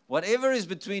it. Whatever is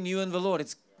between you and the Lord,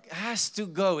 it has to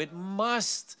go. It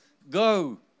must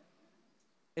go.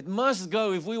 It must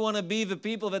go if we want to be the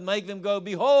people that make them go,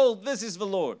 behold, this is the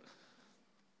Lord.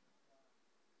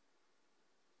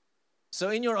 So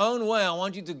in your own way, I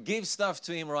want you to give stuff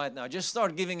to Him right now. Just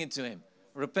start giving it to Him.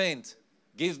 Repent.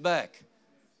 Give back.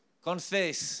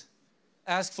 Confess.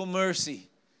 Ask for mercy.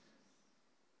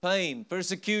 Pain,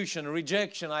 persecution,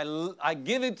 rejection. I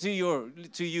give it to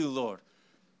you, Lord.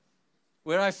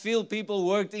 Where I feel people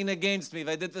worked in against me,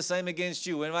 they did the same against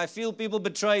you. When I feel people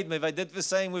betrayed me, they did the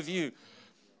same with you.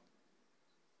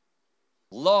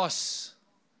 Loss.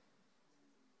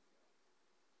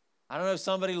 I don't know if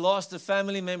somebody lost a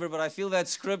family member, but I feel that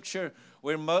scripture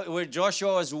where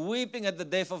Joshua was weeping at the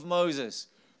death of Moses.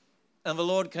 And the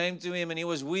Lord came to him and he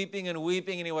was weeping and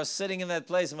weeping and he was sitting in that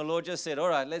place. And the Lord just said, all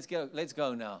right, let's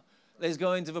go now. Let's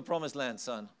go into the promised land,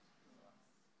 son.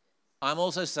 I'm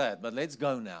also sad, but let's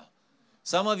go now.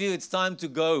 Some of you, it's time to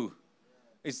go.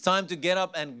 It's time to get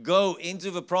up and go into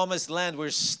the promised land.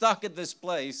 We're stuck at this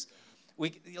place.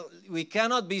 We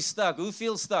cannot be stuck. Who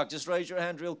feels stuck? Just raise your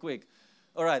hand real quick.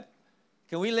 All right.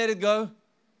 Can we let it go?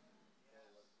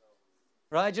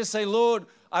 Right? Just say, Lord,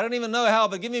 I don't even know how,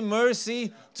 but give me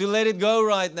mercy to let it go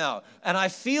right now. And I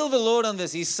feel the Lord on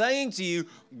this. He's saying to you,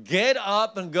 get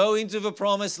up and go into the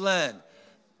promised land.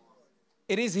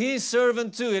 It is His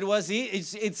servant too.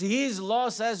 It's His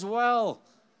loss as well.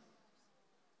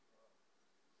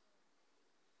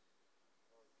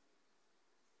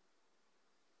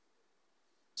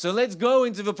 So let's go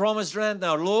into the promised land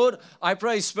now. Lord, I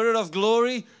pray, Spirit of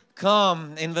glory,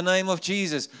 come in the name of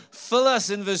Jesus. Fill us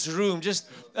in this room. Just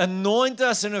anoint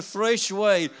us in a fresh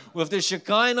way with the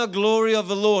Shekinah glory of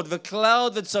the Lord, the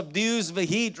cloud that subdues the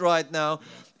heat right now.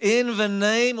 In the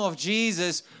name of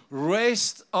Jesus,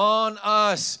 rest on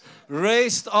us.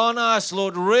 Rest on us,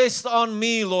 Lord. Rest on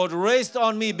me, Lord. Rest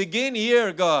on me. Begin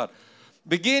here, God.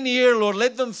 Begin here, Lord.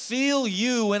 Let them feel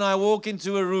You when I walk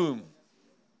into a room.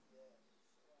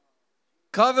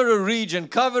 Cover a region.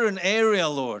 Cover an area,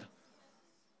 Lord.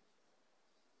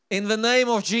 In the name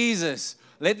of Jesus,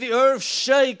 let the earth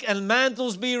shake and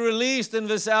mantles be released in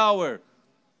this hour.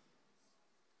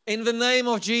 In the name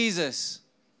of Jesus.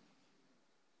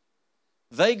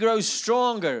 They grow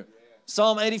stronger.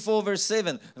 Psalm 84 verse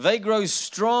 7. They grow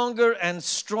stronger and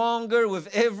stronger with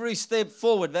every step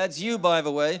forward. That's you, by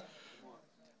the way.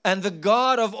 And the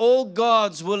God of all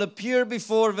gods will appear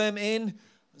before them in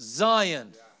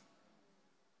Zion.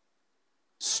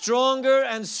 Stronger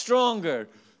and stronger.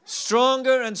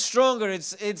 Stronger and stronger.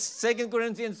 It's 2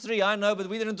 Corinthians 3. I know, but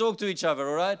we didn't talk to each other,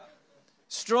 all right?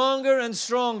 Stronger and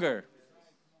stronger.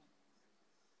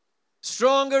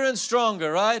 Stronger and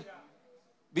stronger, right?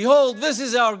 Behold, this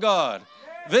is our God.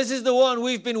 This is the one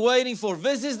we've been waiting for.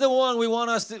 This is the one we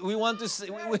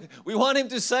want Him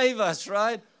to save us,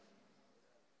 right?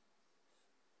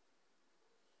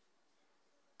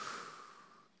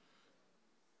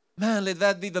 Man, let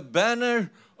that be the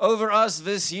banner over us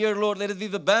this year, Lord. Let it be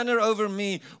the banner over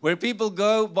me, where people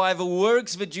go by the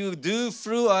works that You do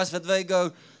through us, that they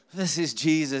go, this is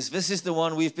Jesus. This is the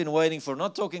one we've been waiting for.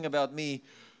 Not talking about me,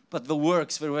 but the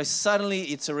works, where suddenly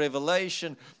it's a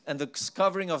revelation and the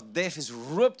covering of death is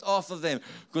ripped off of them.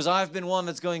 Because I've been one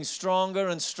that's going stronger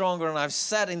and stronger, and I've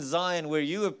sat in Zion where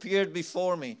you appeared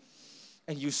before me.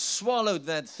 And you swallowed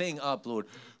that thing up, Lord.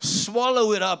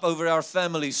 Swallow it up over our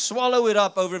families. Swallow it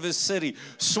up over this city.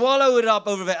 Swallow it up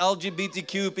over the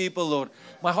LGBTQ people, Lord.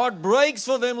 My heart breaks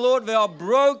for them, Lord. They are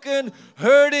broken,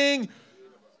 hurting.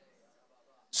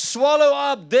 Swallow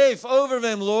up death over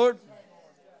them, Lord.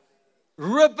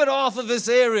 Rip it off of this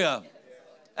area.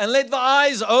 And let the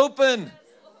eyes open.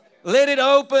 Let it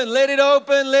open, let it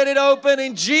open, let it open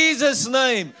in Jesus'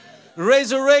 name.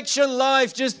 Resurrection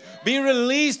life just be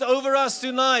released over us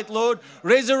tonight, Lord.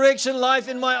 Resurrection life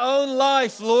in my own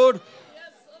life, Lord.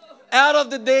 Out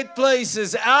of the dead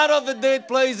places, out of the dead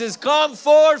places. Come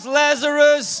forth,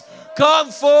 Lazarus.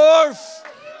 Come forth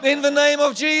in the name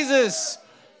of Jesus.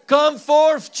 Come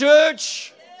forth,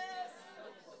 church.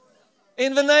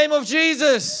 In the name of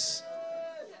Jesus.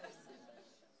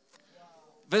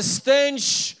 The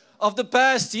stench of the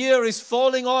past year is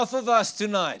falling off of us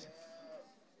tonight.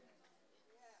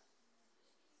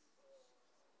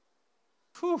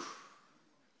 Whew.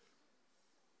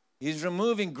 He's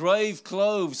removing grave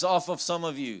clothes off of some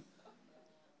of you.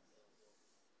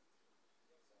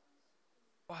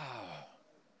 Wow.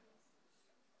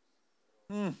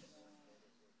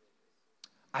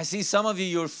 I see some of you,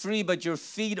 you're free, but your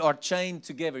feet are chained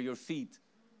together, your feet.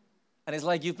 And it's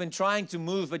like you've been trying to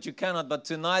move, but you cannot. But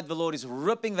tonight the Lord is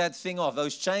ripping that thing off.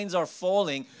 Those chains are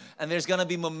falling, and there's going to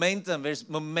be momentum.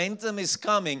 Momentum is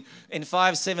coming in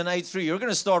 5, 7, 8, 3. You're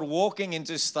going to start walking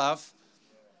into stuff.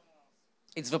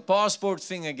 It's the passport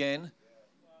thing again.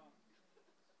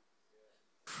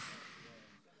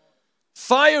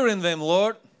 Fire in them,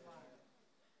 Lord.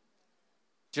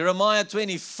 Jeremiah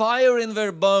 20, fire in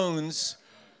their bones.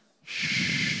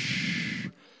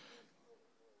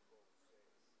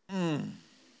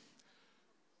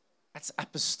 That's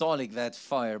apostolic, that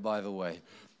fire, by the way.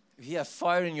 If you have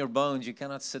fire in your bones, you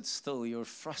cannot sit still. You're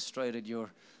frustrated.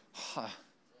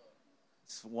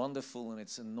 It's wonderful and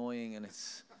it's annoying and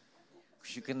it's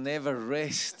because you can never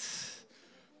rest.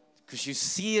 Because you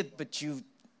see it, but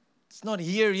it's not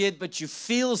here yet, but you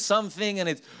feel something and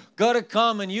it's got to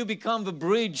come and you become the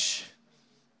bridge.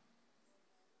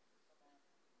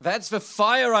 That's the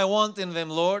fire I want in them,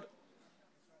 Lord.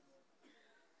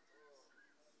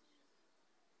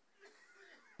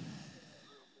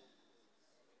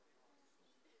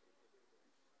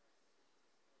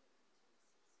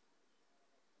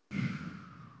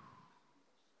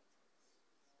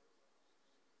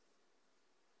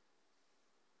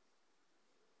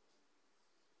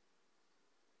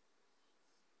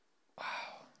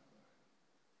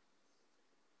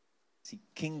 See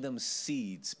kingdom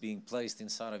seeds being placed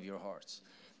inside of your hearts.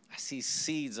 I see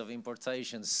seeds of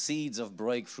importation, seeds of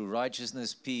breakthrough,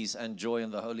 righteousness, peace, and joy in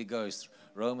the Holy Ghost.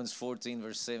 Romans 14,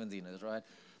 verse 17 is right.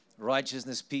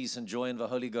 Righteousness, peace, and joy in the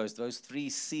Holy Ghost. Those 3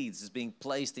 seeds is being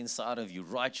placed inside of you.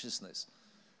 Righteousness,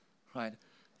 right?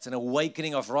 It's an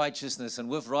awakening of righteousness, and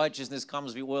with righteousness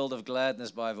comes the world of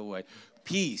gladness, by the way.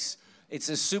 Peace. It's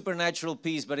a supernatural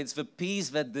peace, but it's the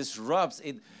peace that disrupts.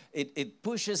 It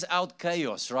pushes out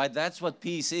chaos, right? That's what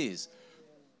peace is.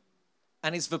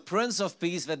 And it's the Prince of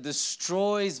Peace that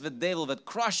destroys the devil, that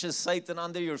crushes Satan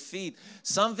under your feet.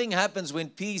 Something happens when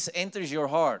peace enters your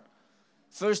heart.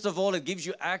 First of all, it gives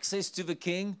you access to the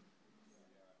King.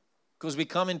 Because we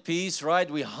come in peace,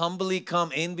 right? We humbly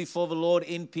come in before the Lord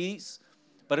in peace.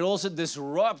 But it also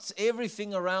disrupts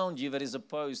everything around you that is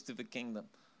opposed to the kingdom.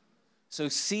 So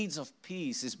seeds of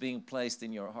peace is being placed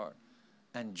in your heart.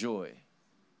 And joy,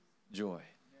 joy,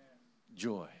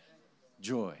 joy,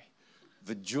 joy.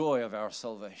 The joy of our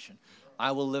salvation.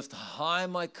 I will lift high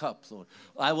my cup, Lord.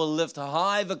 I will lift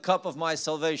high the cup of my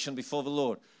salvation before the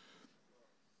Lord.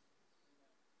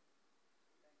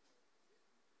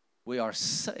 We are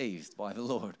saved by the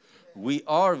Lord. We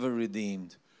are the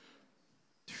redeemed.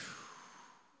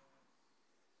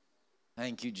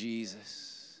 Thank you,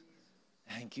 Jesus.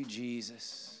 Thank you,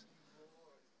 Jesus.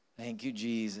 Thank you,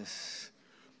 Jesus.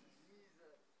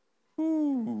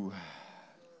 Ooh.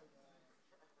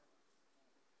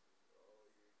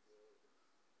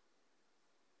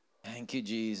 Thank you,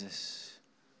 Jesus.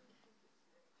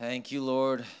 Thank you,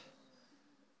 Lord.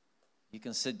 You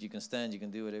can sit, you can stand, you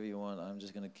can do whatever you want. I'm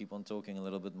just going to keep on talking a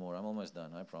little bit more. I'm almost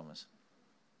done, I promise.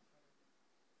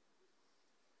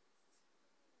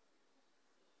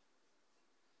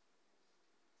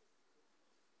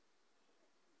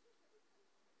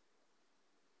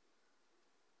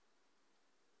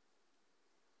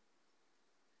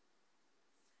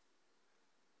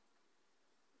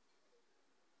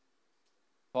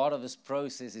 Part of this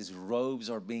process is robes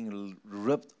are being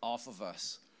ripped off of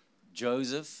us.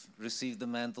 Joseph received the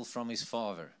mantle from his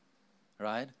father,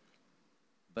 right?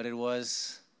 But it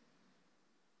was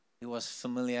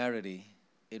familiarity.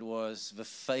 It was the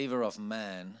favor of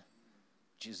man,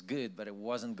 which is good, but it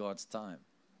wasn't God's time.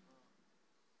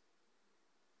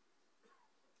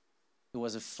 It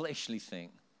was a fleshly thing.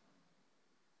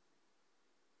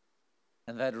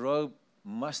 And that robe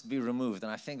must be removed.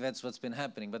 And I think that's what's been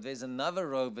happening. But there's another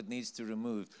robe that needs to be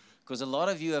removed. Because a lot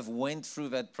of you have went through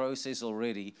that process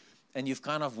already. And you've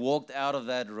kind of walked out of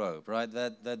that robe, right?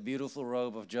 That beautiful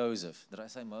robe of Joseph. Did I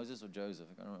say Moses or Joseph?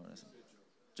 I can't remember what I said.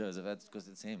 Joseph, that's because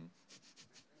it's him.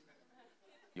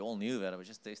 You all knew that. I was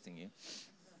just testing you.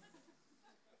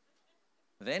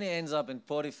 Then he ends up in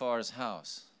Potiphar's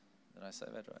house. Did I say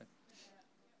that right?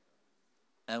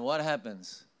 And what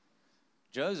happens?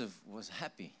 Joseph was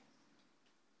happy.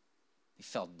 He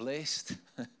felt blessed.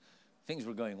 Things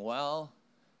were going well.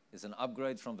 There's an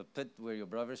upgrade from the pit where your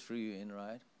brothers threw you in,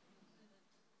 right?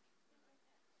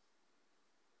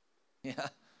 Yeah.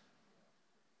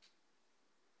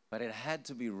 But it had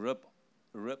to be ripped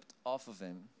off of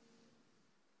him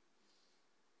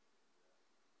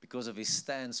because of his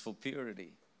stance for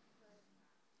purity.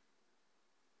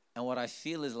 And what I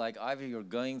feel is like either you're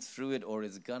going through it or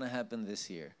it's going to happen this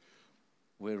year,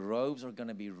 where robes are going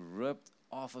to be ripped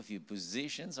off of you,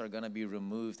 positions are going to be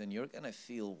removed, and you're going to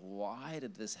feel, why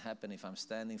did this happen if I'm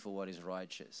standing for what is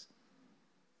righteous?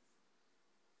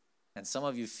 And some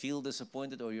of you feel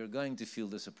disappointed, or you're going to feel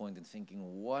disappointed,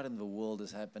 thinking, what in the world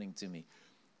is happening to me?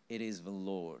 It is the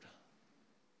Lord.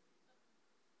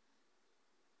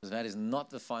 Because that is not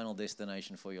the final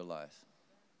destination for your life.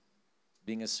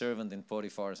 Being a servant in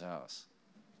Potiphar's house.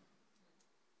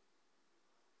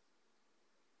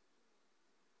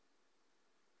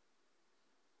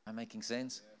 Am I making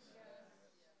sense?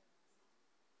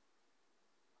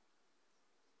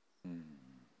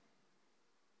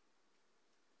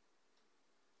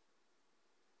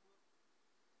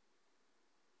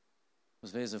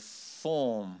 Because there's a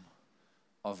form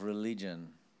of religion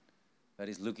that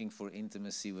is looking for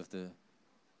intimacy with the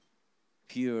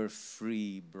pure,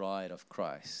 free bride of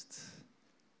Christ.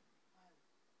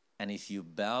 And if you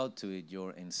bow to it,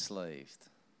 you're enslaved.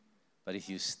 But if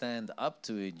you stand up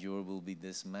to it, you will be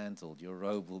dismantled. Your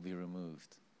robe will be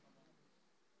removed.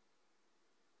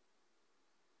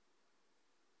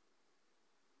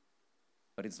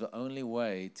 But it's the only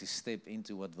way to step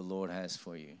into what the Lord has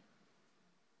for you.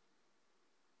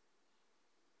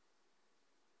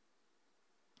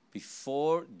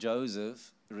 Before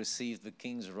Joseph received the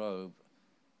king's robe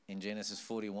in Genesis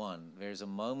 41, there's a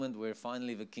moment where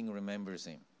finally the king remembers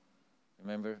him.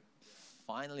 Remember?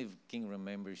 Finally the king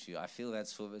remembers you. I feel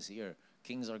that's for this year.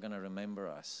 Kings are going to remember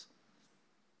us.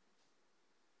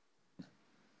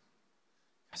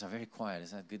 Guys are very quiet.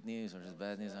 Is that good news or is it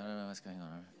bad news? I don't know what's going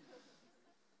on.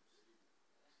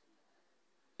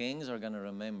 Kings are going to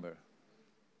remember.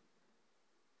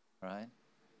 Right?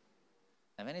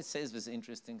 And then it says this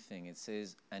interesting thing. It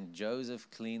says, and Joseph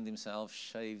cleaned himself,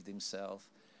 shaved himself,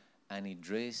 and he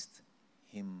dressed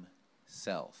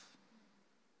himself.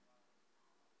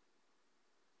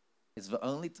 It's the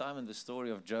only time in the story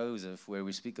of Joseph where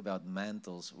we speak about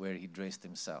mantles where he dressed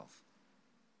himself.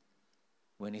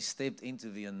 When he stepped into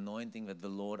the anointing that the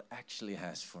Lord actually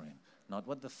has for him. Not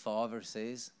what the Father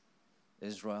says,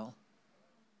 Israel.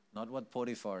 Not what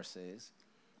Potiphar says.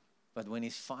 But when he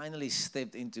finally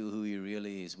stepped into who he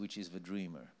really is, which is the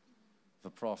dreamer, the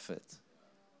prophet,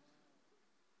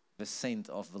 the saint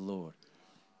of the Lord.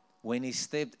 When he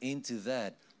stepped into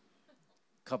that,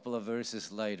 a couple of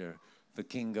verses later, the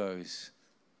king goes,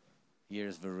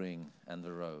 here's the ring and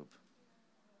the robe.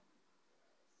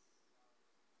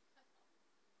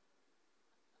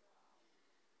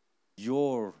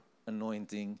 Your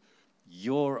anointing,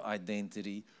 your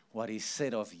identity, what he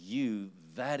said of you,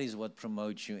 that is what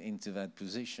promotes you into that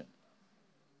position.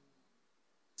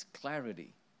 It's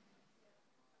clarity.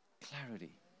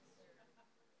 Clarity.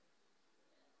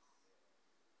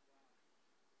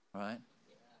 Right?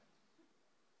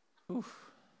 Whew.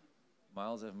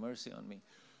 Miles, have mercy on me.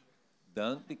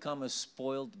 Don't become a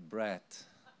spoiled brat.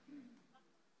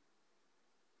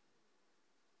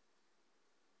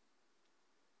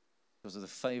 Because of the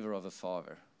favor of a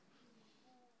father.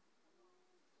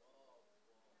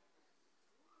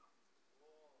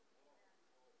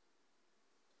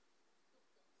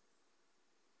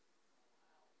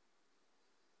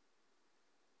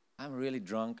 I'm really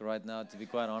drunk right now, to be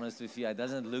quite honest with you. It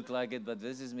doesn't look like it, but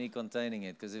this is me containing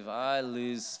it. Because if I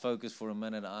lose focus for a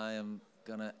minute, I am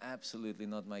going to absolutely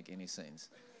not make any sense.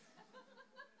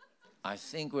 I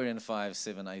think we're in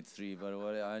 5783, but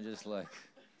what I just like.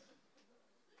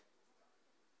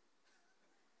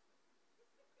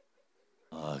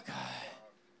 Okay.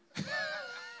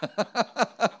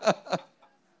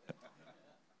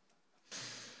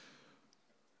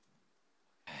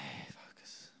 Hey,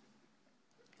 focus.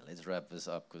 Let's wrap this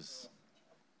up because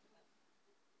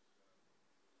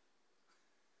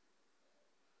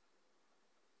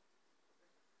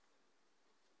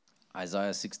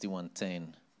Isaiah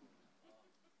 61:10.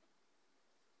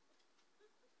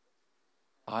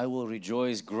 I will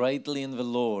rejoice greatly in the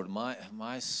Lord.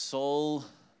 My soul.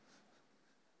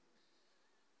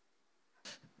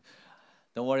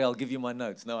 Don't worry, I'll give you my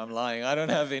notes. No, I'm lying. I don't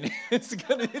have any.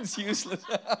 It's useless.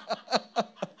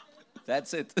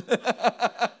 That's it.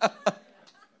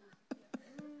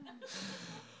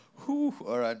 Whew,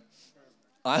 all right.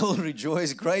 I will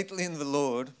rejoice greatly in the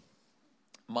Lord.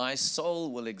 My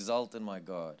soul will exult in my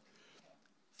God.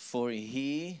 For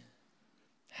he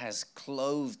has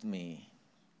clothed me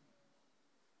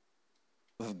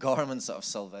with garments of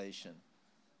salvation.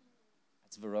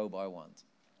 That's the robe I want.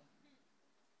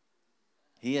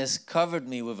 He has covered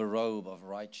me with a robe of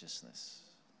righteousness.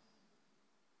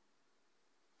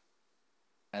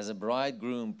 As a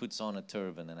bridegroom puts on a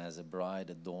turban, and as a bride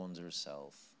adorns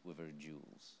herself with her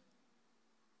jewels.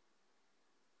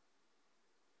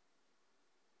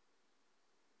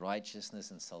 Righteousness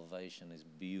and salvation is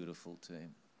beautiful to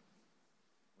him.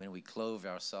 When we clothe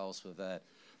ourselves with that,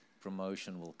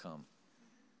 promotion will come.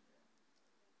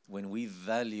 When we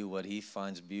value what he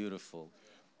finds beautiful,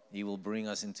 he will bring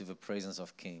us into the presence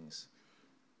of kings.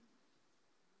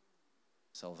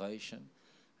 Salvation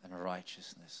and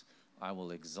righteousness. I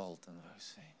will exult in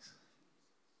those things.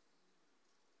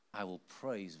 I will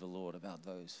praise the Lord about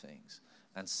those things.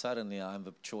 And suddenly I'm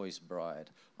the choice bride.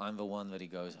 I'm the one that he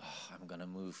goes, oh, I'm going to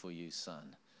move for you,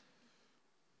 son.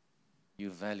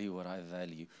 You value what I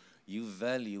value. You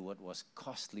value what was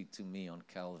costly to me on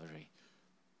Calvary.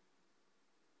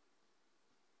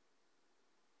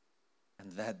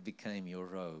 And that became your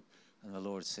robe. And the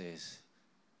Lord says,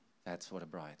 that's what a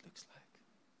bride looks like.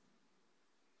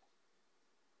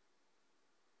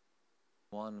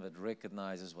 One that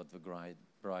recognizes what the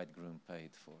bridegroom paid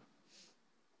for.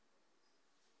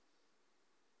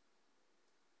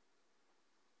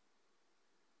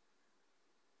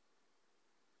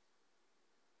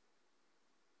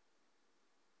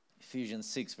 Ephesians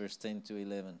 6, verse 10 to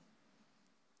 11.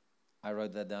 I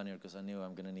wrote that down here because I knew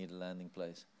I'm going to need a landing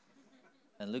place.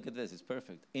 And look at this, it's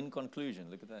perfect. In conclusion,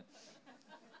 look at that.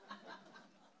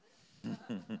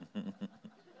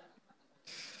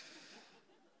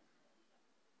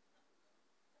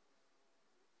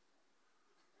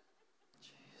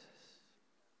 Jesus.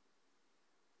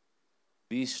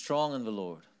 Be strong in the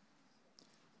Lord.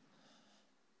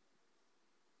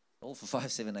 All for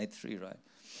 5783, right?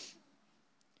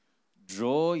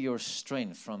 Draw your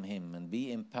strength from him and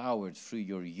be empowered through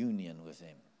your union with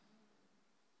him.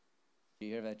 Do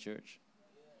you hear that, church?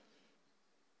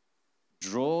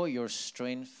 Draw your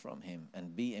strength from him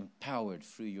and be empowered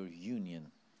through your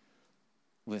union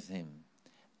with him.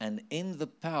 And in the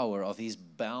power of his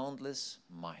boundless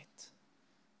might,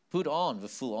 put on the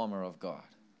full armor of God.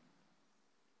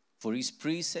 For his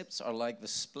precepts are like the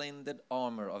splendid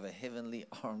armor of a heavenly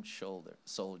armed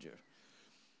soldier.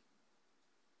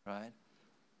 Right?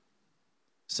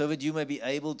 So that you may be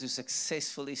able to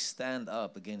successfully stand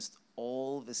up against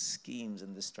all the schemes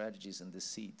and the strategies and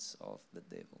deceits of the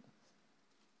devil.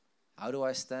 How do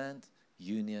I stand?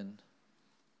 Union,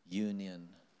 union,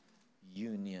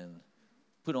 union.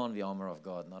 Put on the armor of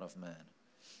God, not of man.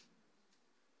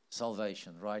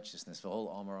 Salvation, righteousness, the whole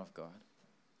armor of God.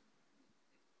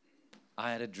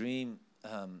 I had a dream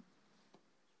a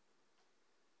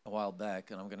while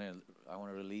back, and I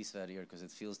want to release that here because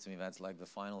it feels to me that's like the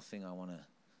final thing I want to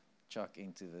chuck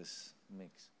into this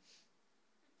mix.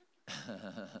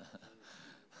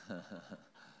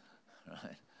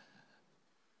 Right.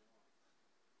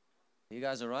 You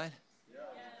guys all right? Yeah,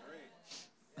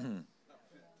 great.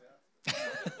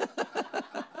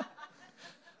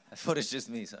 I thought it's just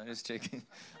me, so I'm just checking.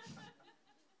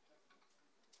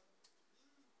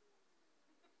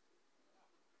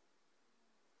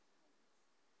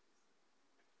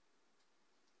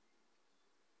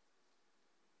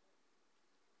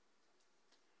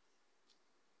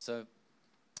 So,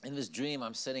 in this dream,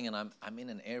 I'm sitting and I'm in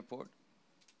an airport,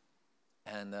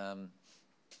 and I'm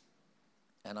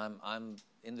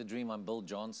in the dream. I'm Bill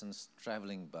Johnson's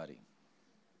traveling buddy.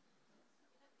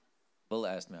 Bill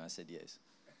asked me. I said yes.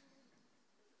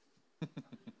 You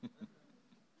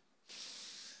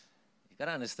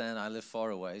gotta understand, I live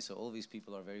far away, so all these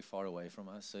people are very far away from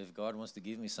us. So if God wants to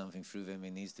give me something through them,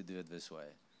 He needs to do it this way.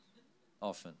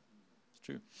 Often. It's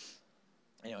true.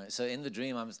 Anyway, so in the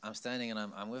dream, I'm standing and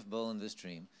I'm with Bill in this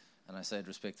dream, and I say it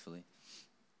respectfully,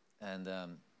 and I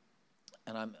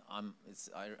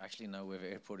actually know where the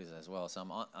airport is as well. So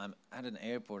I'm at an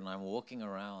airport and I'm walking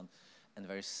around, and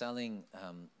they're selling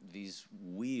these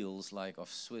wheels like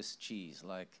of Swiss cheese.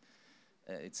 Like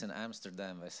it's in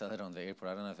Amsterdam. They sell it on the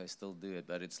airport. I don't know if they still do it,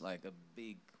 but it's like a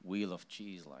big wheel of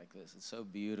cheese like this. It's so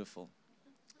beautiful.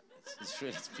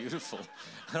 It's beautiful.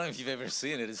 I don't know if you've ever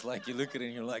seen it. It's like you look at it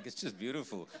and you're like, it's just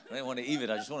beautiful. I don't want to eat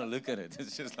it. I just want to look at it.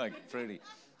 It's just like pretty.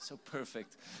 So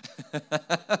perfect.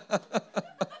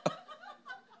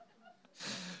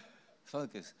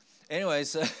 Focus. Anyway,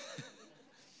 so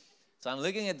I'm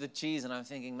looking at the cheese and I'm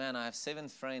thinking, man, I have 7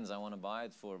 friends I want to buy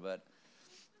it for, but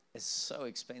it's so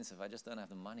expensive. I just don't have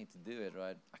the money to do it,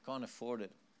 right? I can't afford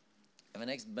it. And the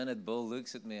next minute, Bill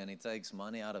looks at me and he takes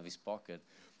money out of his pocket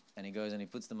and he goes and he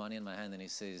puts the money in my hand and he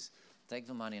says, take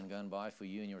the money and go and buy for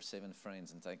you and your 7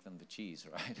 friends and take them the cheese,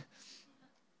 right?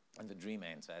 And the dream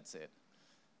ends, that's it.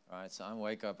 All right, so I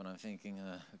wake up and I'm thinking,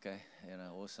 okay,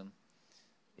 awesome.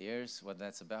 Here's what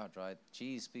that's about, right?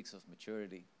 Cheese speaks of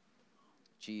maturity.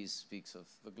 Cheese speaks of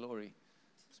the glory,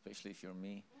 especially if you're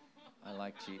me. I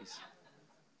like cheese.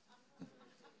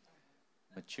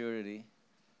 Maturity,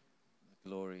 the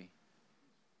glory.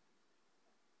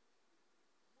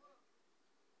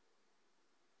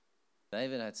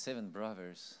 David had 7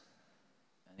 brothers,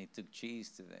 and he took cheese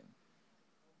to them.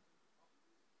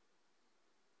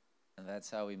 And that's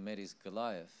how he met his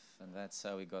Goliath, and that's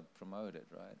how he got promoted,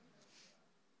 right?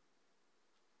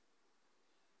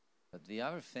 But the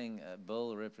other thing,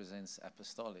 Bill represents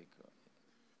apostolic.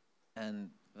 And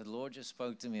the Lord just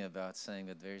spoke to me about saying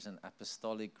that there's an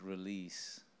apostolic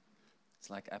release. It's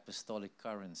like apostolic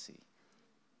currency,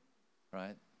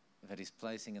 right? That He's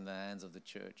placing in the hands of the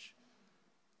church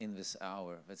in this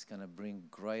hour. That's going to bring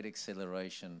great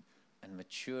acceleration and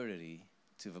maturity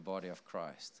to the body of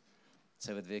Christ.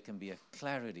 So that there can be a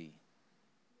clarity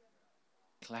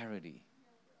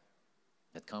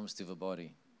that comes to the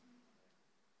body.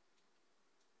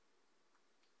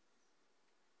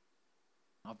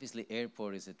 Obviously,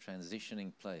 airport is a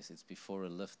transitioning place. It's before a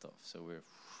liftoff. So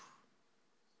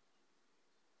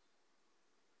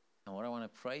and what I want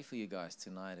to pray for you guys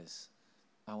tonight is,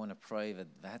 I want to pray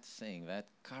that thing, that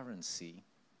currency,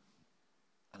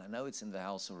 and I know it's in the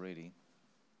house already,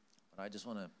 but I just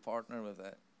want to partner with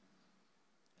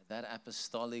that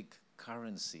apostolic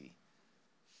currency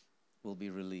will be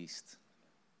released,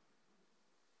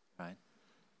 right?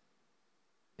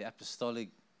 The apostolic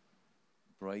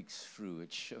breaks through,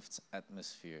 it shifts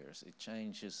atmospheres, it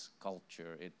changes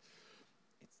culture, it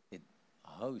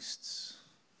hosts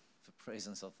the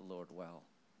presence of the Lord well,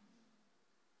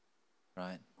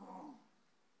 right?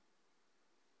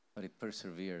 But it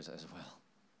perseveres as well.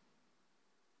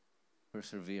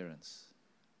 Perseverance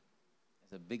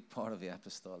is a big part of the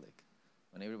apostolic.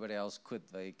 When everybody else quit,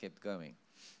 they kept going.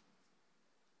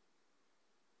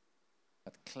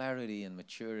 But clarity and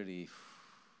maturity,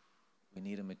 we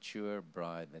need a mature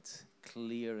bride that's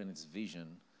clear in its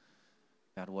vision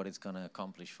about what it's going to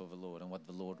accomplish for the Lord and what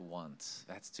the Lord wants.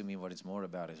 That's to me what it's more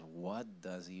about, is what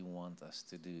does He want us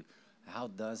to do? How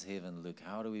does heaven look?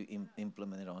 How do we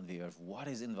implement it on the earth? What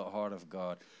is in the heart of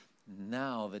God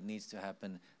now that needs to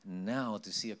happen now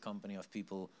to see a company of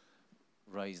people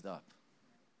raised up?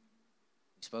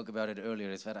 We spoke about it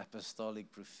earlier. It's that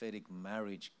apostolic, prophetic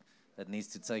marriage that needs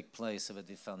to take place so that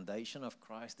the foundation of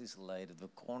Christ is laid, that the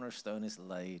cornerstone is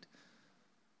laid,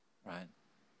 right?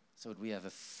 So that we have a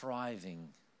thriving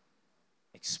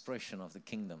expression of the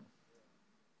kingdom.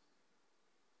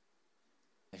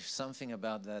 There's something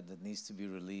about that needs to be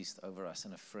released over us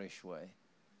in a fresh way.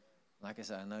 Like I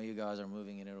said, I know you guys are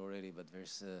moving in it already, but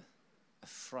there's a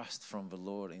thrust from the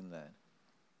Lord in that.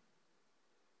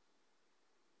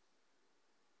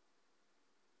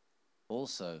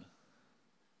 Also,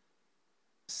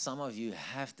 some of you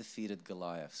have defeated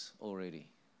Goliaths already.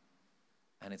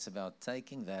 And it's about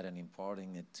taking that and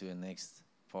imparting it to a next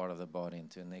part of the body and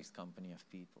to a next company of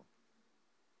people.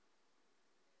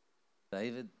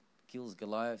 David kills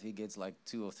Goliath, he gets like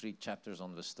 2 or 3 chapters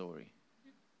on the story.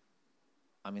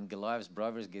 I mean, Goliath's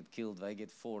brothers get killed, they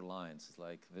get 4 lines. It's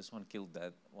like, this one killed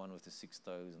that one with the 6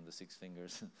 toes and the 6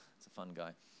 fingers. It's a fun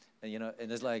guy. And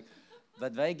and it's like,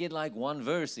 but they get like 1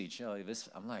 verse each.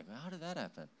 I'm like, how did that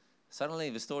happen? Suddenly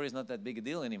the story is not that big a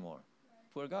deal anymore.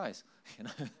 Poor guys,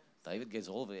 David gets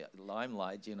all the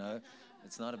limelight,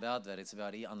 It's not about that. It's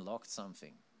about he unlocked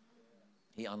something.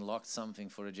 He unlocked something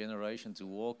for a generation to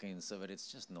walk in so that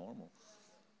it's just normal.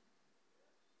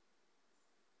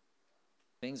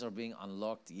 Things are being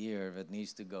unlocked here that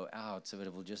needs to go out so that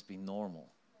it will just be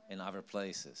normal in other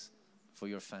places for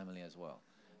your family as well.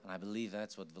 And I believe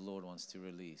that's what the Lord wants to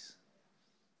release.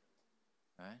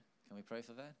 All right? Can we pray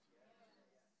for that?